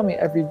ones around me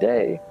every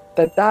day.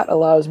 That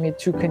allows me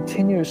to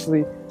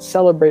continuously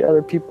celebrate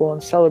other people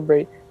and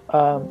celebrate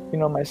you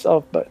know,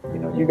 myself. But, you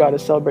know, you got to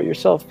celebrate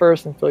yourself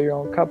first and fill your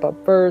own cup up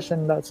first.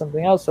 And that's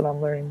something else that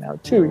I'm learning now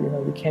too. You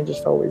know, you can't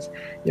just always,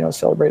 you know,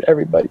 celebrate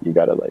everybody. You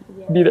got to like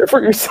be there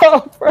for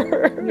yourself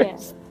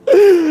first.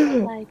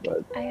 Yeah. Like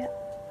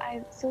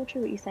I so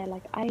true what you say.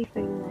 Like I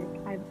feel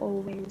like I've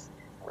always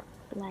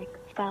like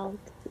felt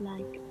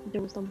like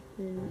there was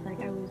something, like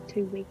I was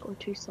too weak or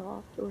too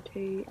soft or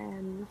too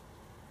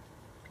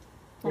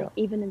like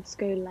even in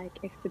school, like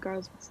if the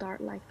girls would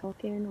start like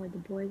talking or the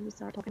boys would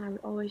start talking, I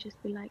would always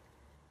just be like,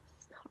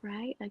 it's not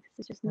right, like this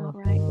is just not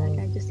right, like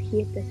I just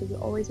hate this, it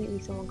would always make me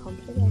so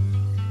uncomfortable.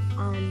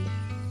 And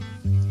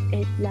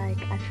it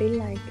like, I feel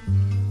like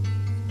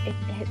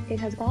it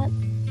has got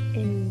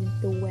in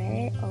the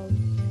way of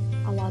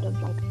a lot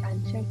of like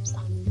friendships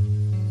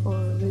or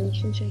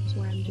relationships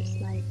where I'm just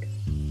like,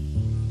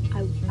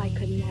 I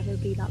could never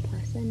be that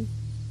person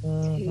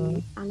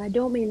to, and I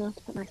don't mean not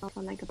to put myself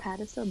on like a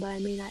pedestal, but I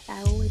mean I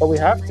always. But we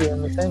have to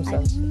in the same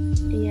sense.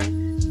 Yeah,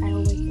 I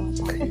always thought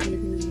that would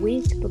make me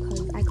weak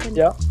because I couldn't.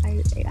 Yeah.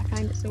 I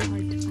find it so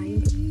hard to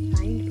find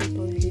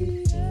people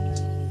who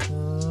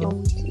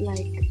don't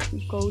like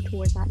go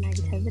towards that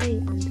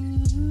negativity, and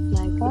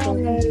like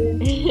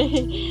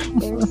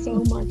there's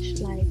so much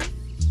like,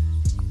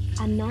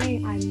 and now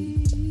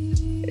I'm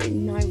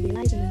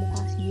realizing in the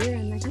past year,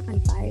 and like I'm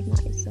 5 now,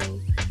 so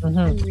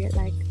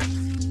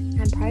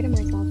I'm proud of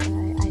myself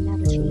that I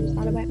never changed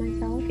that about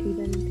myself,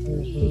 even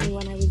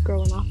when I was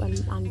growing up and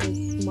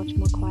was much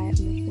more quiet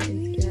and much more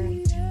insecure,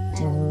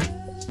 and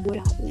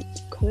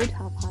could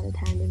have had a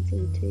tendency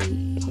to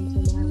become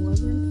someone I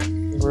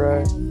wasn't.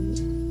 Right.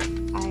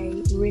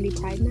 I really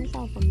pride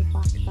myself on the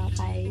fact that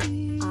I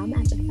am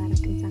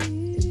empathetic and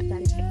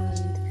sympathetic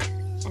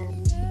and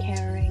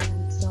caring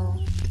and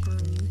soft,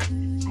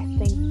 and I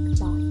think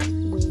that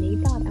we need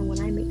that. And when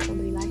I meet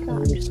somebody like that,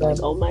 I'm just like,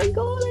 oh my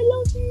god, I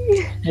love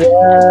you.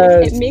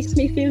 Yes. It makes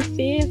me feel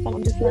safe, and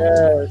I'm just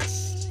like,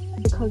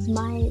 because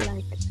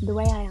the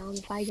way I am,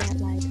 if I get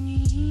like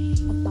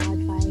a bad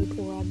vibe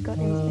or I've got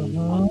instinct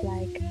of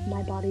like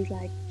my body's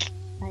like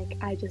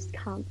I just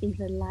can't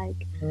even like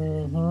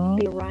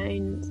be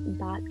around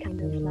that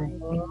kind of like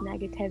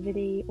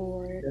negativity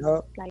or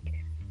like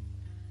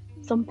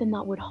something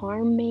that would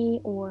harm me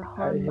or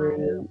harm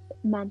my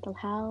mental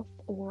health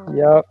or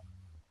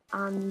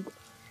and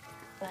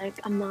like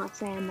I'm not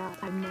saying that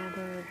I've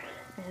never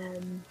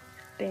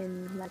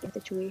been like in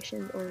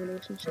situations or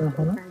relationships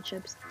or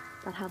friendships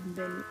that haven't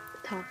been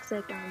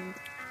toxic, and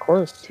of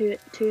course to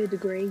a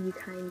degree you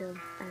kind of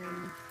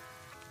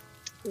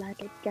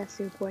like it gets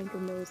to a point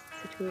in those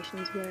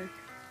situations where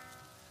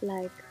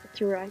like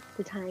throughout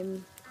the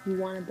time you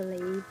want to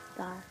believe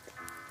that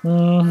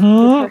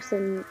the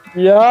person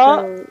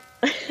will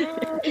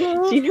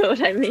do you know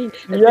what I mean?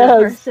 That the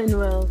person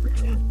will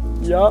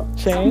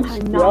change somehow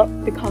not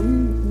be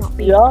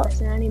the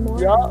person anymore,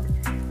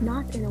 and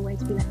not in a way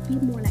to be like be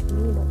more like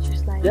me, but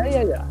just like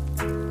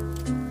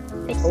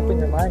it's open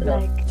your mind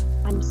like up.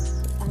 I'm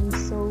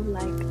so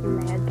like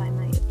led by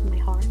my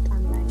heart,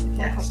 and like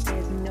my heart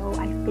says no,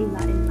 I feel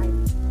that in my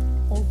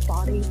whole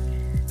body.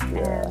 And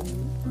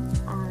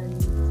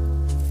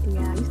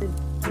I used to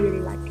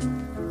really like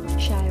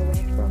shy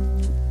away from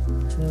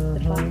the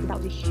fact that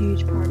was a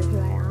huge part of who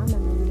I am,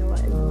 and you know I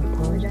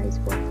apologize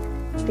for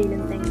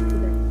feeling things to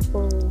their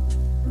full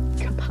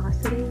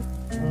capacity,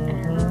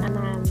 and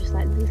I'm just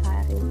like, this is how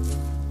I feel.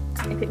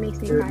 If it makes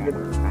me cry, I'm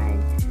gonna cry,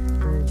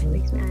 and if it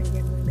makes me angry,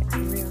 I'm gonna be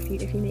angry, or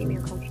if you make me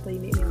uncomfortable, you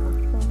make me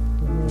uncomfortable.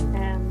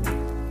 And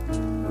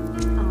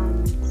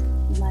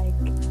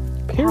like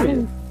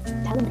telling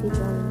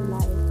people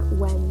like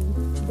when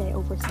they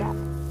overstep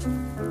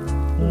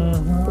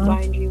the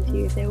boundary with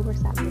you, if they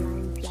overstep the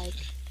lines,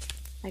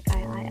 like I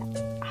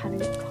had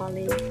a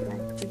colleague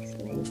like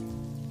recently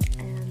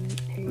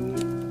who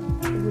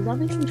was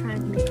obviously trying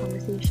to make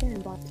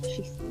conversation, but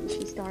she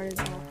started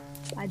off,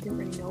 I don't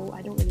really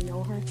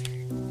know her,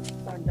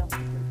 started off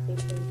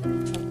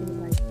talking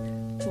about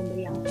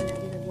somebody else in a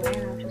negative way,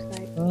 and I was just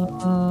like,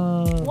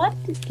 what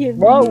did give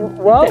we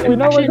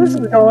know where this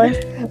is going.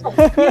 I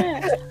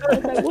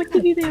was like, what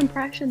did you the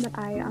impression that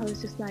I was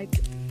just like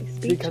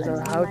speechless, because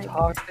of how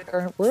toxic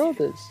our world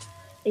is.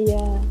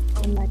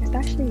 And like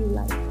especially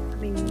like I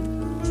mean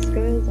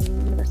schools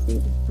and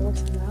universities of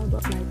course as well,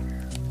 but like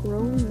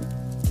grown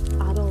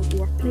adult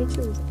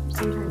workplaces,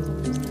 sometimes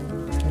I'm just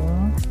like, oh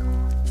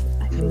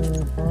my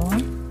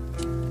god,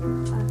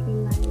 I feel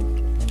like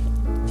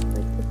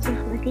it's a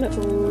like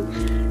little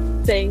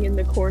thing in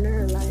the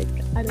corner, like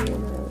I don't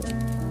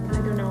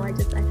know, I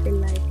feel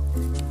like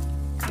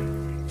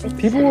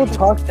people will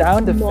talk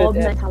down to mob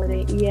fit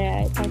mentality.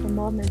 It's like a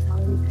mob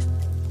mentality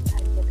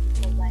kind of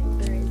people, like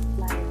there is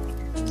like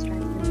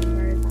strength in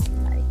numbers, and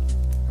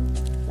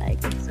like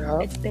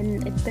it's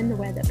been the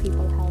way that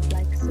people have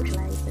like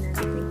socialized and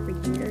everything for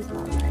years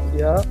now,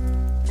 like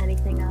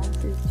anything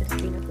else is just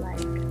seen as like,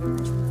 I don't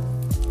know,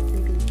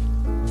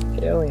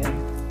 maybe alien.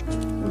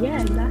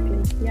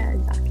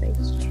 Exactly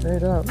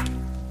straight up.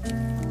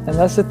 And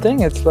that's the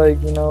thing, it's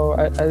like, you know,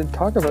 I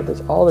talk about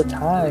this all the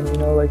time, you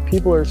know, like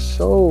people are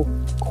so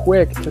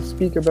quick to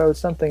speak about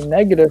something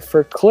negative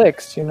for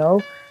clicks, you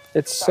know.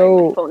 It's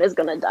Sorry, my phone is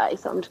gonna die,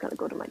 so I'm just gonna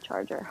go to my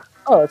charger.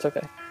 Oh, that's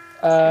okay.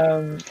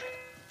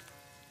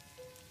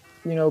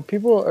 You know,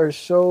 people are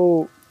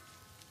so,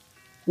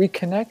 we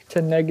connect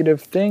to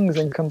negative things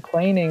and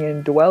complaining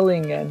and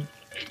dwelling and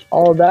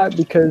all that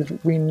because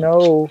we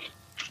know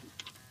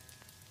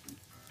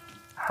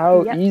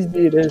how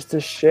easy it is to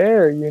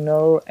share, you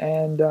know,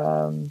 and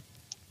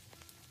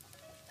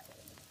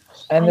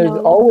there's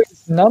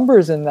always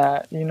numbers in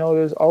that, you know,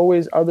 there's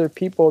always other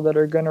people that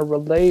are going to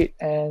relate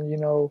and, you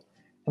know,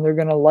 and they're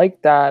going to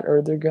like that,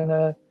 or they're going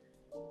to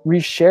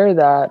reshare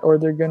that, or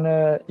they're going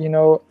to, you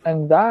know,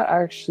 and that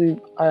actually,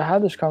 I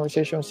had this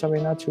conversation with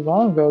somebody not too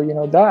long ago, you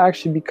know, that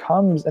actually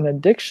becomes an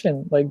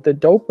addiction, like the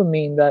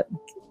dopamine that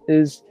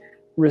is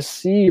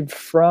received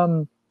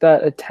from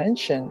that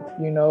attention,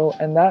 you know,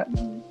 and that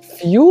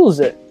fuels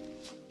it.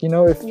 You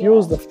know, it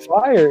fuels the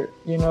fire,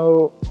 you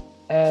know,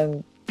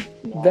 and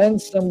then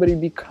somebody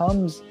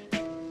becomes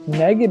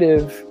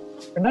negative,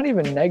 or not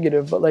even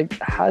negative, but like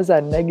has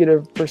that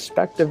negative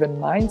perspective and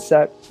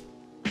mindset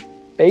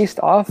based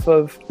off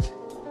of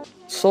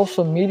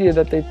social media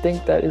that they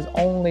think that is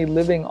only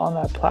living on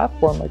that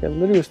platform. Like I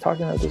literally was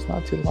talking about this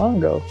not too long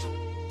ago,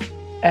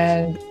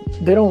 and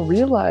they don't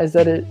realize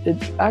that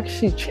it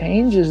actually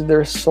changes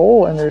their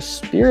soul and their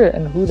spirit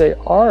and who they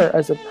are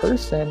as a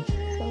person,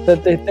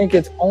 that they think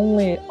it's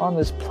only on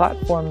this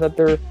platform that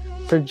they're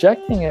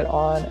projecting it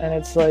on. And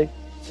it's like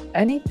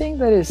anything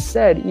that is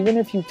said, even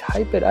if you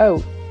type it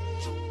out,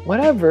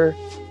 whatever,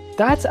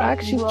 that's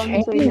actually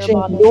changing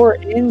your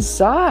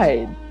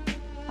inside.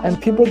 And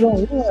people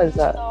don't realize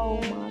that. So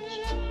much.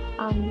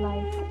 And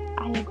like,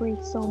 I agree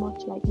so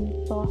much. Like,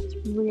 your thoughts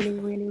really,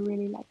 really,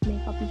 really like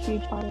make up a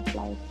huge part of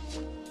like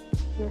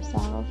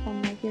yourself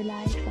and like your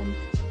life. And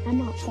I'm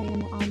not saying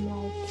that I'm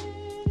like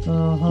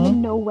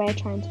in no way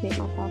trying to make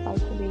myself out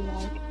to be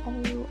like, oh,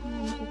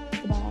 I'm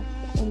just the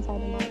best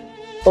inside and out.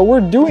 But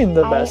we're doing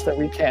the best that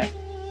we can.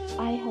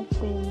 I have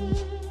been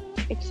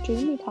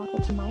extremely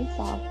talkative to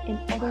myself in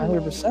other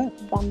 100% ways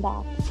than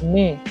that.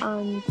 Me.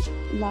 And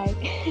like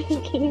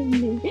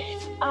me.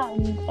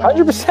 And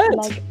 100%.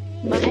 like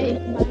my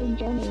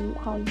journey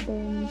has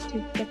been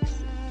to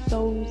fix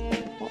those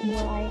things that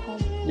where I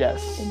have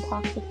been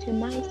toxic to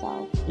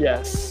myself.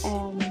 Yes.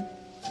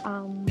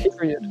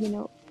 Period. You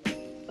know,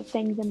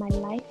 things in my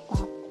life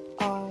that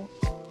are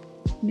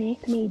would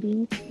make me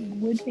be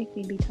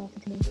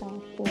toxic to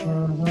myself, or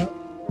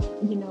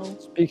you know,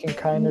 speaking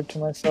kinder to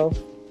myself.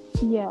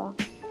 Yeah,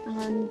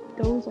 and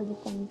those are the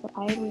things that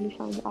I really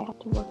found that I have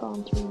to work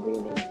on to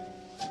really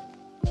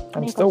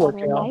I'm still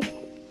working on.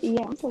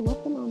 Yeah, I'm still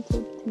working on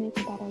to make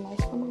a better life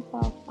for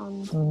myself,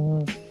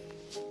 and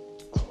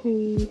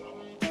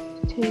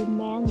to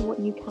mend what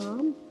you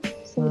can,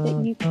 so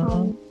that you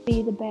can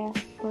be the best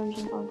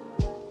version of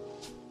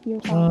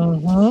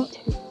yourself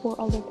for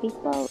other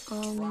people,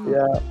 and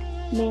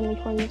mainly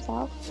for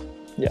yourself.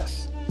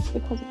 Yes.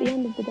 Because at the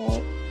end of the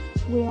day,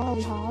 we all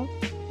have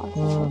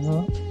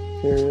ourselves.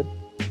 Period.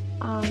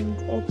 And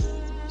it's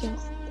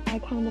just, I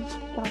kind of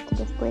got to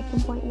this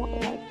breaking point,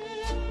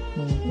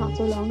 not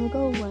so long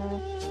ago, where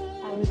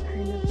I was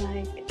kind of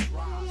like,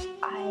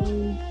 I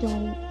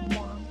don't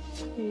want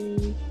to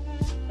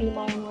be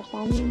my own worst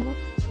enemy anymore.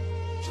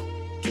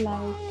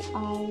 Like,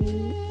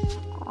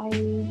 I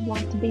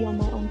want to be on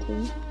my own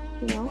team,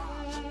 you know,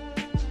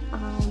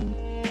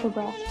 and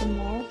progress from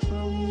there.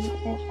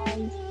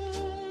 And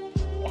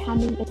I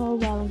mean, it's all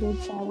well and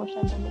good, so I wish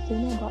I'd done it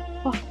sooner,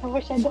 but I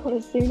wish I'd done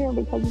it sooner,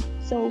 because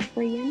it's so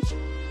freeing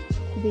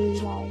to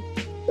be like...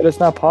 But it's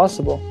not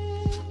possible.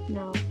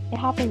 No, it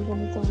happens in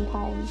its own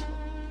time.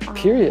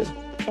 Period.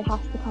 It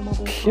has to come at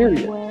a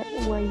time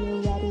where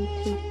you're ready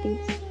to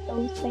face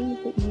those things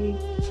that you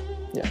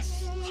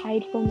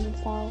hide from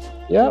yourself,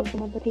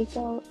 from other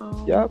people,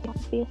 you have to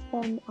face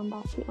them, and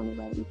that's the only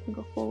way that you can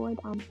go forward.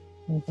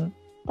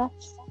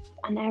 That's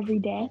an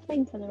everyday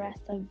thing for the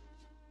rest of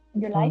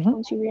your life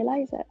once you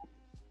realize it.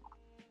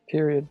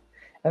 Period.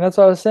 And that's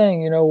what I was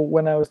saying, you know,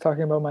 when I was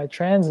talking about my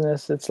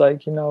transness, it's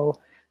like, you know,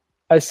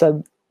 I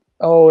said,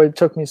 oh, it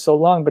took me so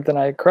long, but then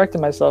I corrected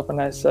myself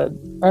and I said,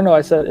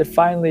 it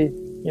finally,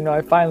 you know,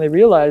 I finally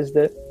realized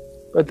it,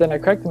 but then I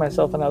corrected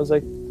myself and I was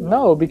like,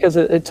 no, because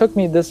it took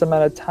me this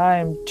amount of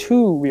time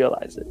to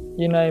realize it.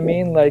 You know what I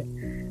mean? Like,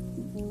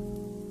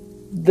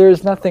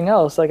 there's nothing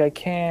else. Like, I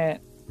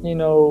can't, you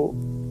know,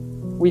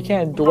 we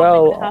can't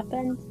dwell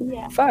on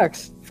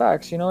facts,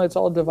 you know, it's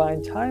all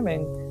divine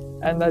timing,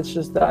 and that's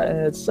just that in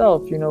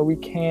itself. You know, we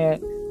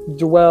can't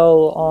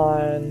dwell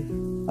on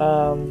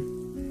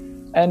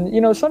and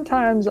you know,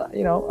 sometimes,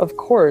 you know, of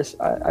course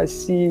I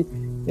see,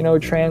 you know,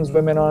 trans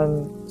women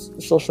on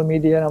social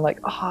media and I'm like,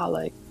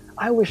 like,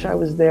 I wish I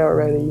was there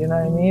already, you know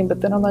what I mean?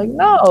 But then I'm like,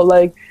 no,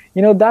 like,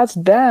 you know, that's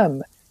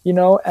them, you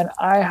know, and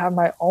I have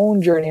my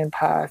own journey and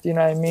path, you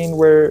know what I mean,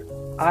 where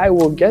I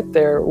will get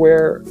there,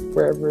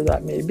 wherever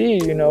that may be,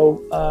 you know.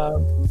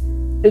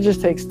 It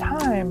just takes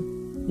time,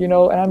 you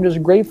know, and I'm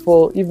just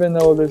grateful, even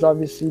though there's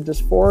obviously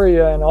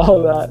dysphoria and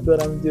all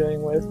that I'm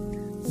dealing with.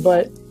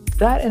 But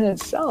that in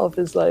itself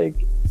is like,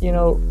 you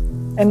know,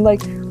 and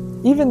like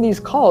even these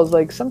calls,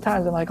 like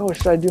sometimes I'm like, oh,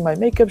 should I do my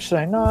makeup? Should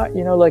I not?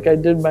 You know, like I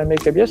did my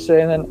makeup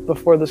yesterday, and then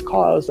before this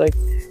call, I was like,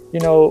 you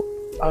know,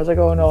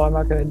 oh no, I'm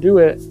not going to do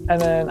it.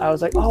 And then I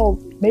was like, oh,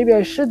 maybe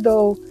I should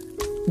though.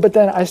 But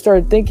then I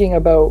started thinking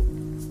about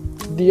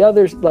the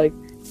others, like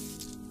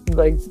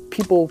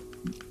people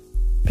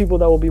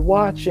that will be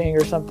watching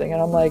or something,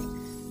 and I'm like,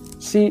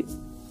 see,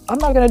 I'm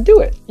not gonna do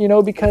it, you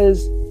know,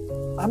 because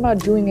I'm not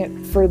doing it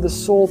for the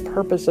sole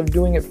purpose of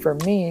doing it for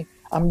me.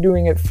 I'm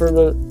doing it for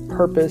the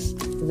purpose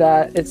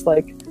that it's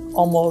like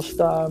almost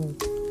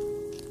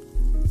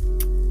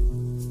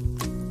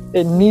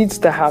it needs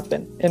to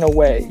happen in a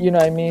way, you know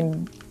what I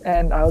mean?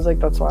 And I was like,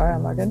 that's why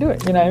I'm not gonna do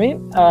it, you know what I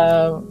mean?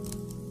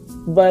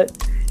 But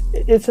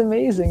it's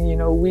amazing, you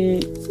know,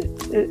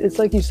 it's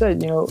like you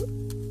said, you know,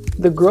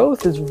 the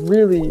growth is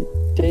really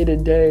day to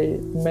day,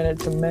 minute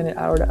to minute,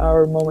 hour to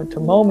hour, moment to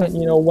moment,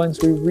 you know, once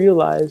we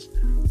realize,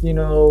 you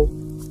know,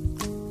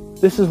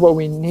 this is what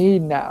we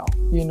need now,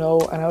 you know.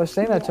 And I was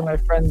saying that to my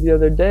friend the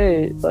other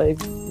day,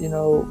 like, you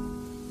know,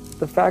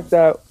 the fact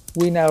that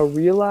we now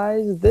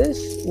realize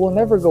this, we'll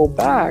never go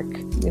back,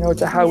 you know,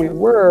 to how we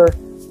were,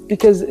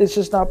 because it's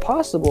just not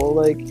possible.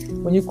 Like,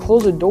 when you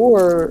close a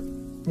door,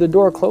 the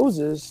door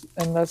closes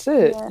and that's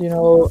it, you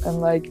know. And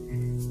like,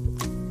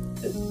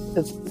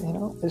 it's, you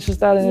know, it's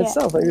just that in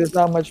itself. Like, there's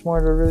not much more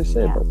to really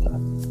say about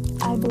that.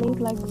 I believe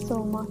like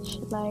so much,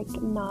 like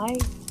now,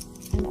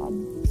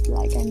 and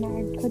like I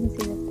never couldn't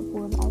see this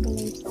before, but I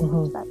believe so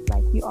much that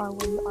like you are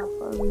where you are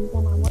for a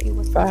reason, and what you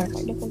would say like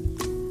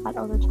looking at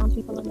other trans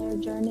people on their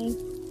journey.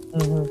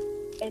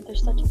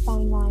 There's such a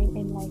fine line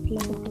in like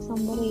looking for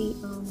somebody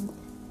and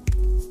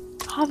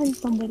having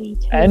somebody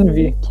to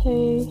envy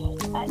having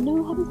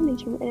somebody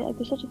to like,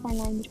 there's such a fine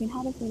line between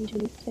having somebody to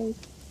relate to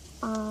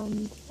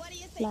and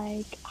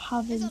like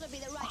having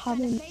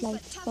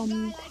like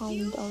some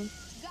kind of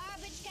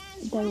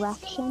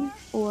direction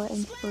or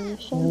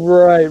inspiration,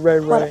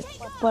 right,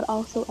 but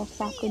also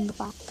accepting the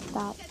fact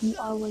that you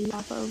are where you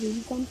are for a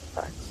reason.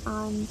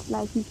 And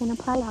like you can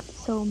apply that to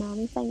so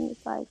many things.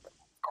 Like,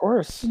 of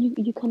course,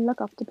 you can look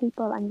up to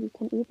people and you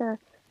can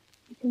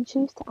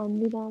choose to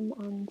envy them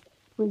and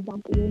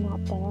resent that you're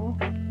not there.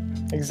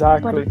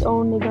 Exactly. But it's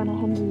only gonna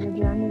hinder your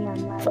journey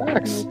and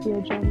like make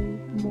your journey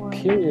more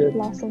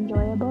less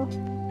enjoyable.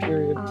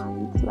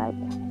 And like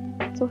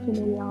social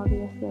media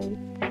obviously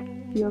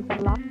feels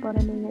a lot, but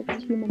I mean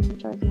it's human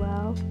nature as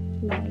well.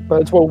 Like,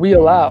 but it's what we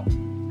allow.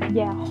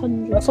 Yeah,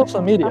 100%. That's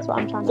social media. That's what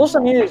I'm trying to say.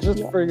 Social media is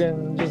just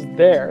friggin' just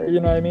there. You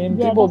know what I mean?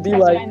 Yeah, people that's be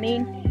like, what I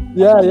mean.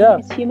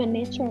 It's human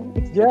nature.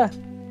 It's there.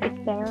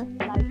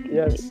 Like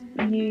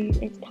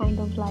it's kind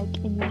of like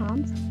in your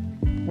hands.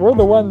 We're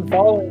the one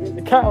following these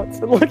accounts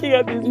and looking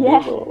at these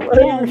people.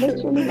 Yeah,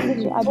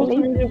 literally. I believe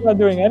media's not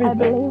doing anything. I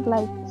believe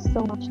like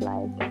so much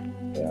like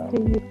who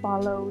you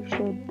follow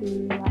should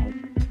be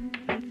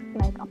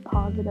like a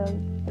positive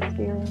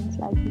experience.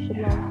 Like you should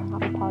learn how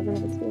to have a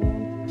positive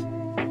experience.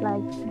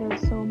 Like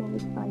there's so many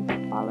sites to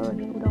follow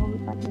and it would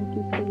always like make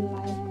you feel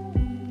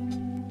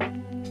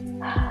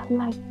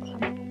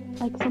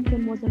like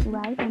something wasn't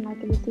right, and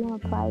like the same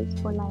applies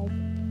for like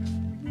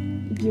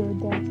your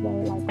day-to-day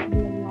like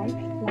real life,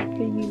 like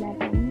who you let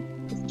in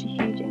has such a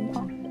huge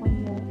impact on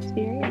your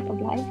experience of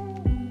life.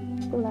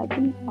 So like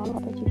when you follow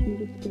such a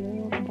huge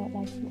experience about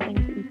like the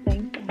things that you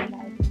think and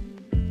like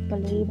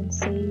believe and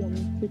see and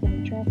take an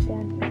interest in,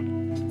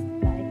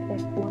 like they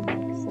form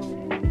like so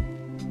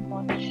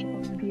much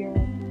of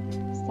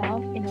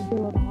yourself in a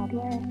good or bad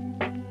way,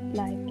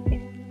 like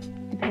if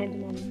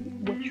depending on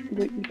which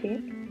route you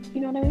take, you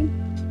know what I mean?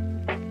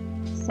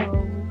 So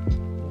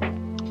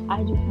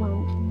I just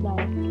want like,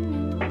 I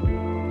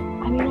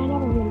mean I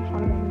never really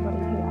followed anybody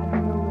who I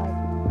know like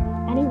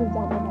any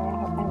resentment I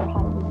have ever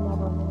had was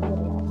never on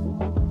anybody else's.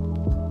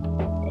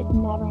 It's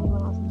never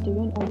anyone else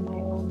doing on my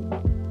own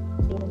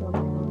feeling or my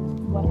own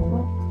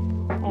whatever.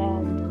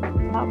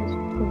 That was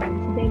for me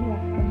today,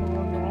 like in my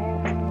own way.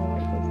 It's not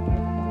like this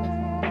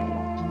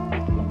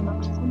like looking up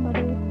to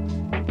somebody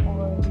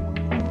or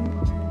wanting them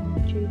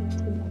and choosing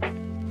to like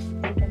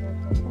take a look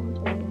at them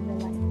to in your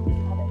life and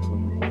have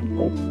everything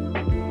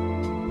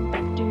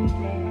do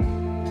they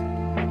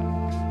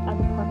as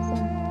a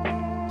person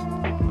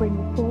bring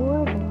you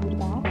forward and hold you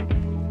back.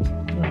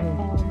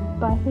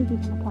 But I think you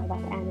can apply that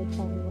to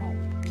anything,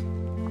 like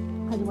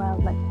as well,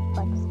 like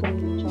school,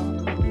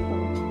 jobs, and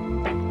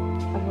everything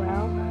as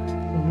well.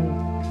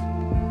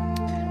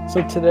 So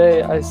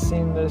today I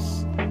seen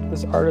this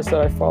artist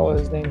that I follow.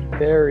 His name's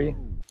Barry.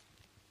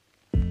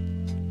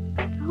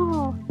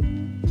 Oh,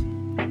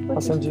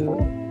 I'll send you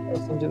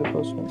the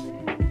post.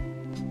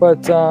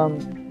 But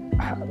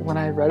when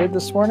I read it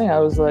this morning, I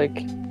was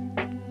like,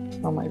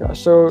 oh my gosh.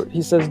 So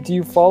he says, do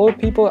you follow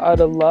people out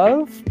of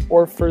love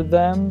or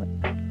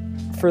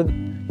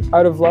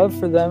out of love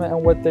for them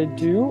and what they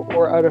do,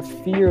 or out of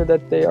fear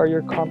that they are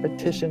your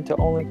competition to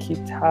only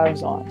keep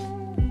tabs on?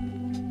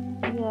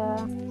 Yeah,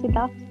 see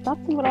that's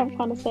what I'm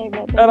trying to say,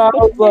 but and I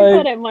was like,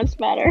 put it much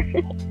better.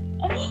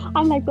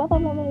 I'm like blah blah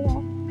blah blah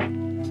blah.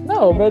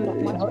 No, but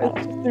you know,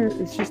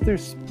 it's just through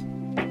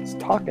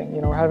talking.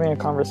 You know, we're having a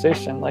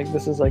conversation. Like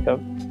this is like a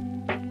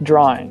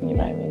drawing. You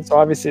know what I mean? So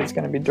obviously it's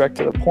going to be direct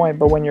to the point.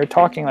 But when you're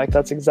talking, like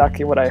that's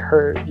exactly what I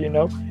heard. You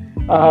know,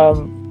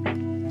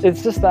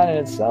 it's just that in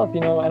itself.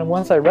 You know, and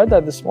once I read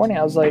that this morning,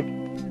 I was like,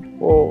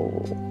 whoa,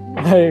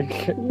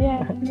 like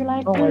you're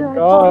like, oh my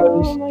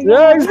gosh,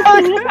 yeah,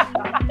 exactly.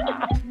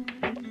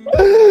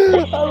 I'm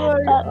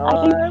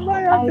like, I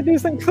might have to do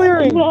some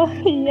clearing.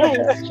 Yeah,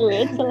 it's true.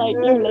 It's like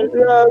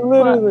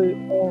literally.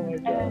 Oh my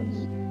gosh.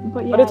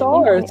 But it's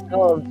all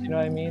ourselves, you know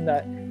what I mean?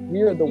 That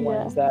we are the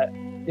ones that,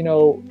 you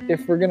know,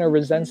 if we're gonna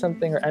resent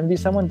something or envy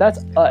someone,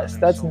 that's us.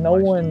 That's no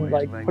one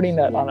like putting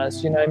that on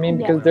us, you know what I mean?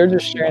 Because they're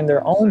just sharing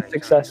their own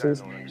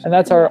successes, and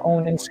that's our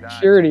own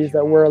insecurities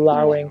that we're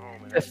allowing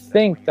to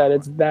think that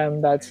it's them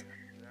that's,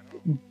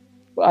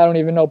 I don't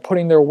even know,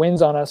 putting their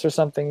wins on us or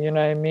something, you know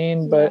what I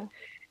mean? But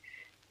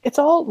it's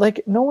all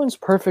like, no one's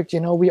perfect, you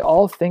know. We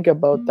all think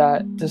about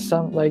that to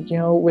some, like, you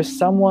know, with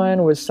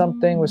someone, with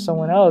something, with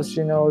someone else,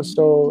 you know.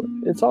 So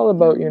it's all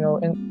about, you know,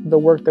 in the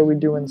work that we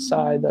do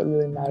inside that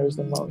really matters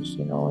the most,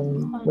 you know.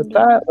 And with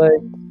that,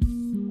 like,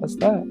 that's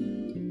that.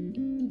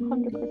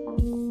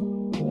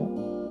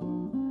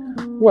 100%.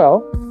 Yeah.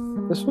 Well,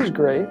 this was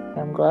great.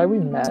 I'm glad we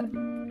met.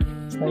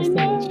 It's nice to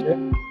meet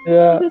you.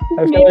 Yeah,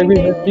 I feel like we've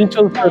been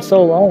mutual for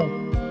so long.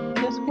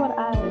 Just what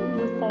I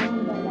was saying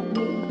about like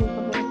meeting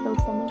people who are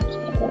so much.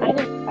 I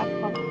didn't expect to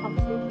have a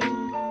conversation.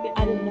 I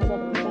didn't know that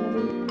it was gonna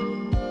be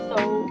so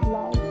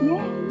like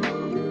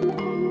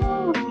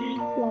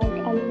like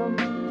I love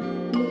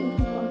meeting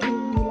people who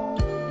you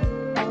like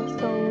are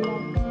so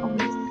like on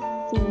the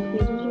same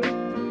page as you.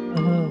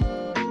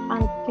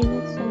 And it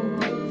feels so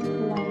nice to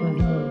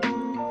like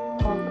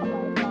talk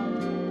about like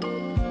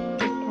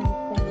this kind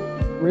of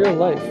thing. Real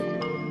life.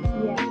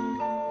 Yeah.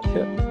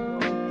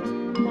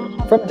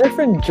 From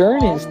different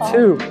journeys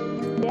too.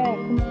 Yeah,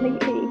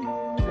 completely.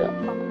 Yeah.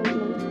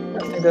 Completely. I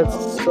think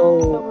that's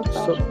so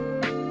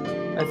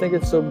I think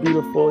it's so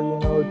beautiful, you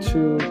know,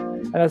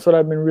 and that's what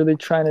I've been really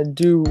trying to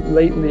do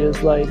lately,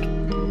 is like,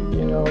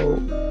 you know,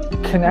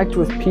 connect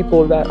with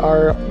people that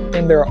are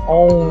in their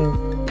own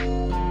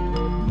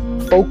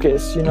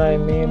focus, you know what I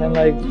mean? And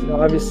like, you know,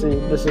 obviously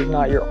this is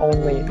not your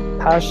only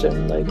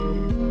passion. Like,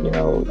 you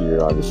know,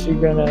 you're obviously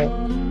gonna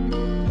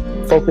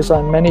focus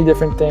on many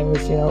different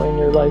things, you know, in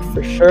your life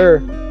for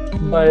sure.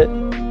 But,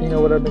 you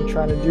know, what I've been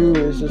trying to do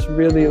is just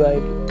really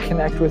like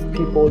connect with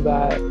people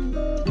that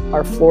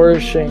are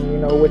flourishing, you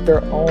know, with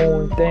their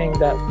own thing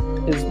that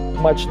is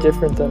much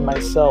different than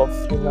myself,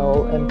 you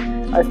know. And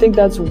I think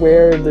that's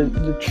where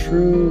the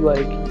true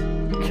like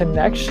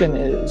connection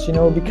is, you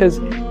know,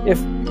 because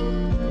if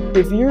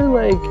you're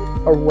like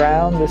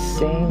around the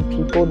same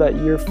people that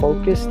you're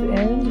focused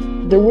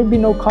in, there would be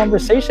no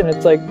conversation.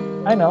 It's like,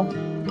 I know,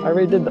 I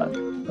already did that.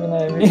 You know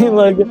what I mean?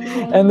 Like,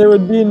 and there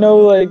would be no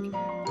like,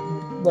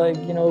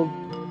 you know,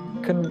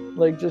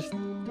 like just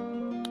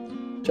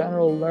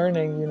general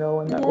learning, you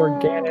know, and that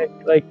organic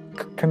like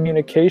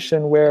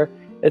communication where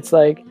it's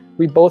like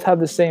we both have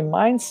the same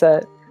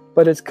mindset,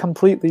 but it's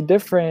completely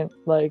different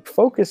like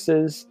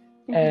focuses,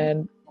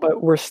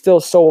 but we're still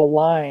so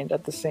aligned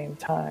at the same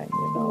time,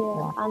 you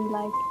know. Yeah, and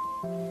like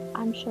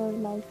I'm sure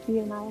like you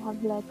and I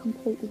have like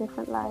completely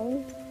different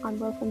lives and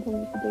we'll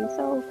continue to do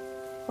so,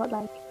 but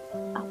like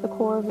at the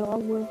core of it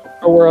all,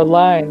 we're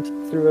aligned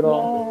through it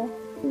all.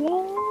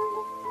 Yeah.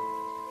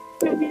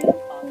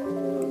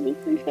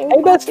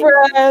 Hey, best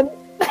friend.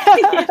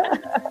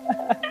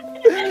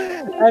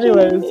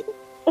 Anyways,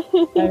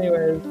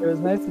 it was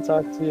nice to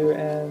talk to you,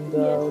 and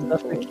we'll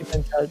definitely keep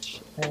in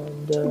touch.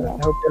 And I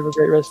hope you have a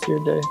great rest of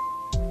your day.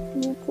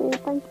 You too.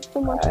 Thank you so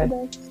much for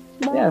this.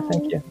 Bye. Yeah,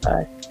 thank you.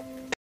 Bye.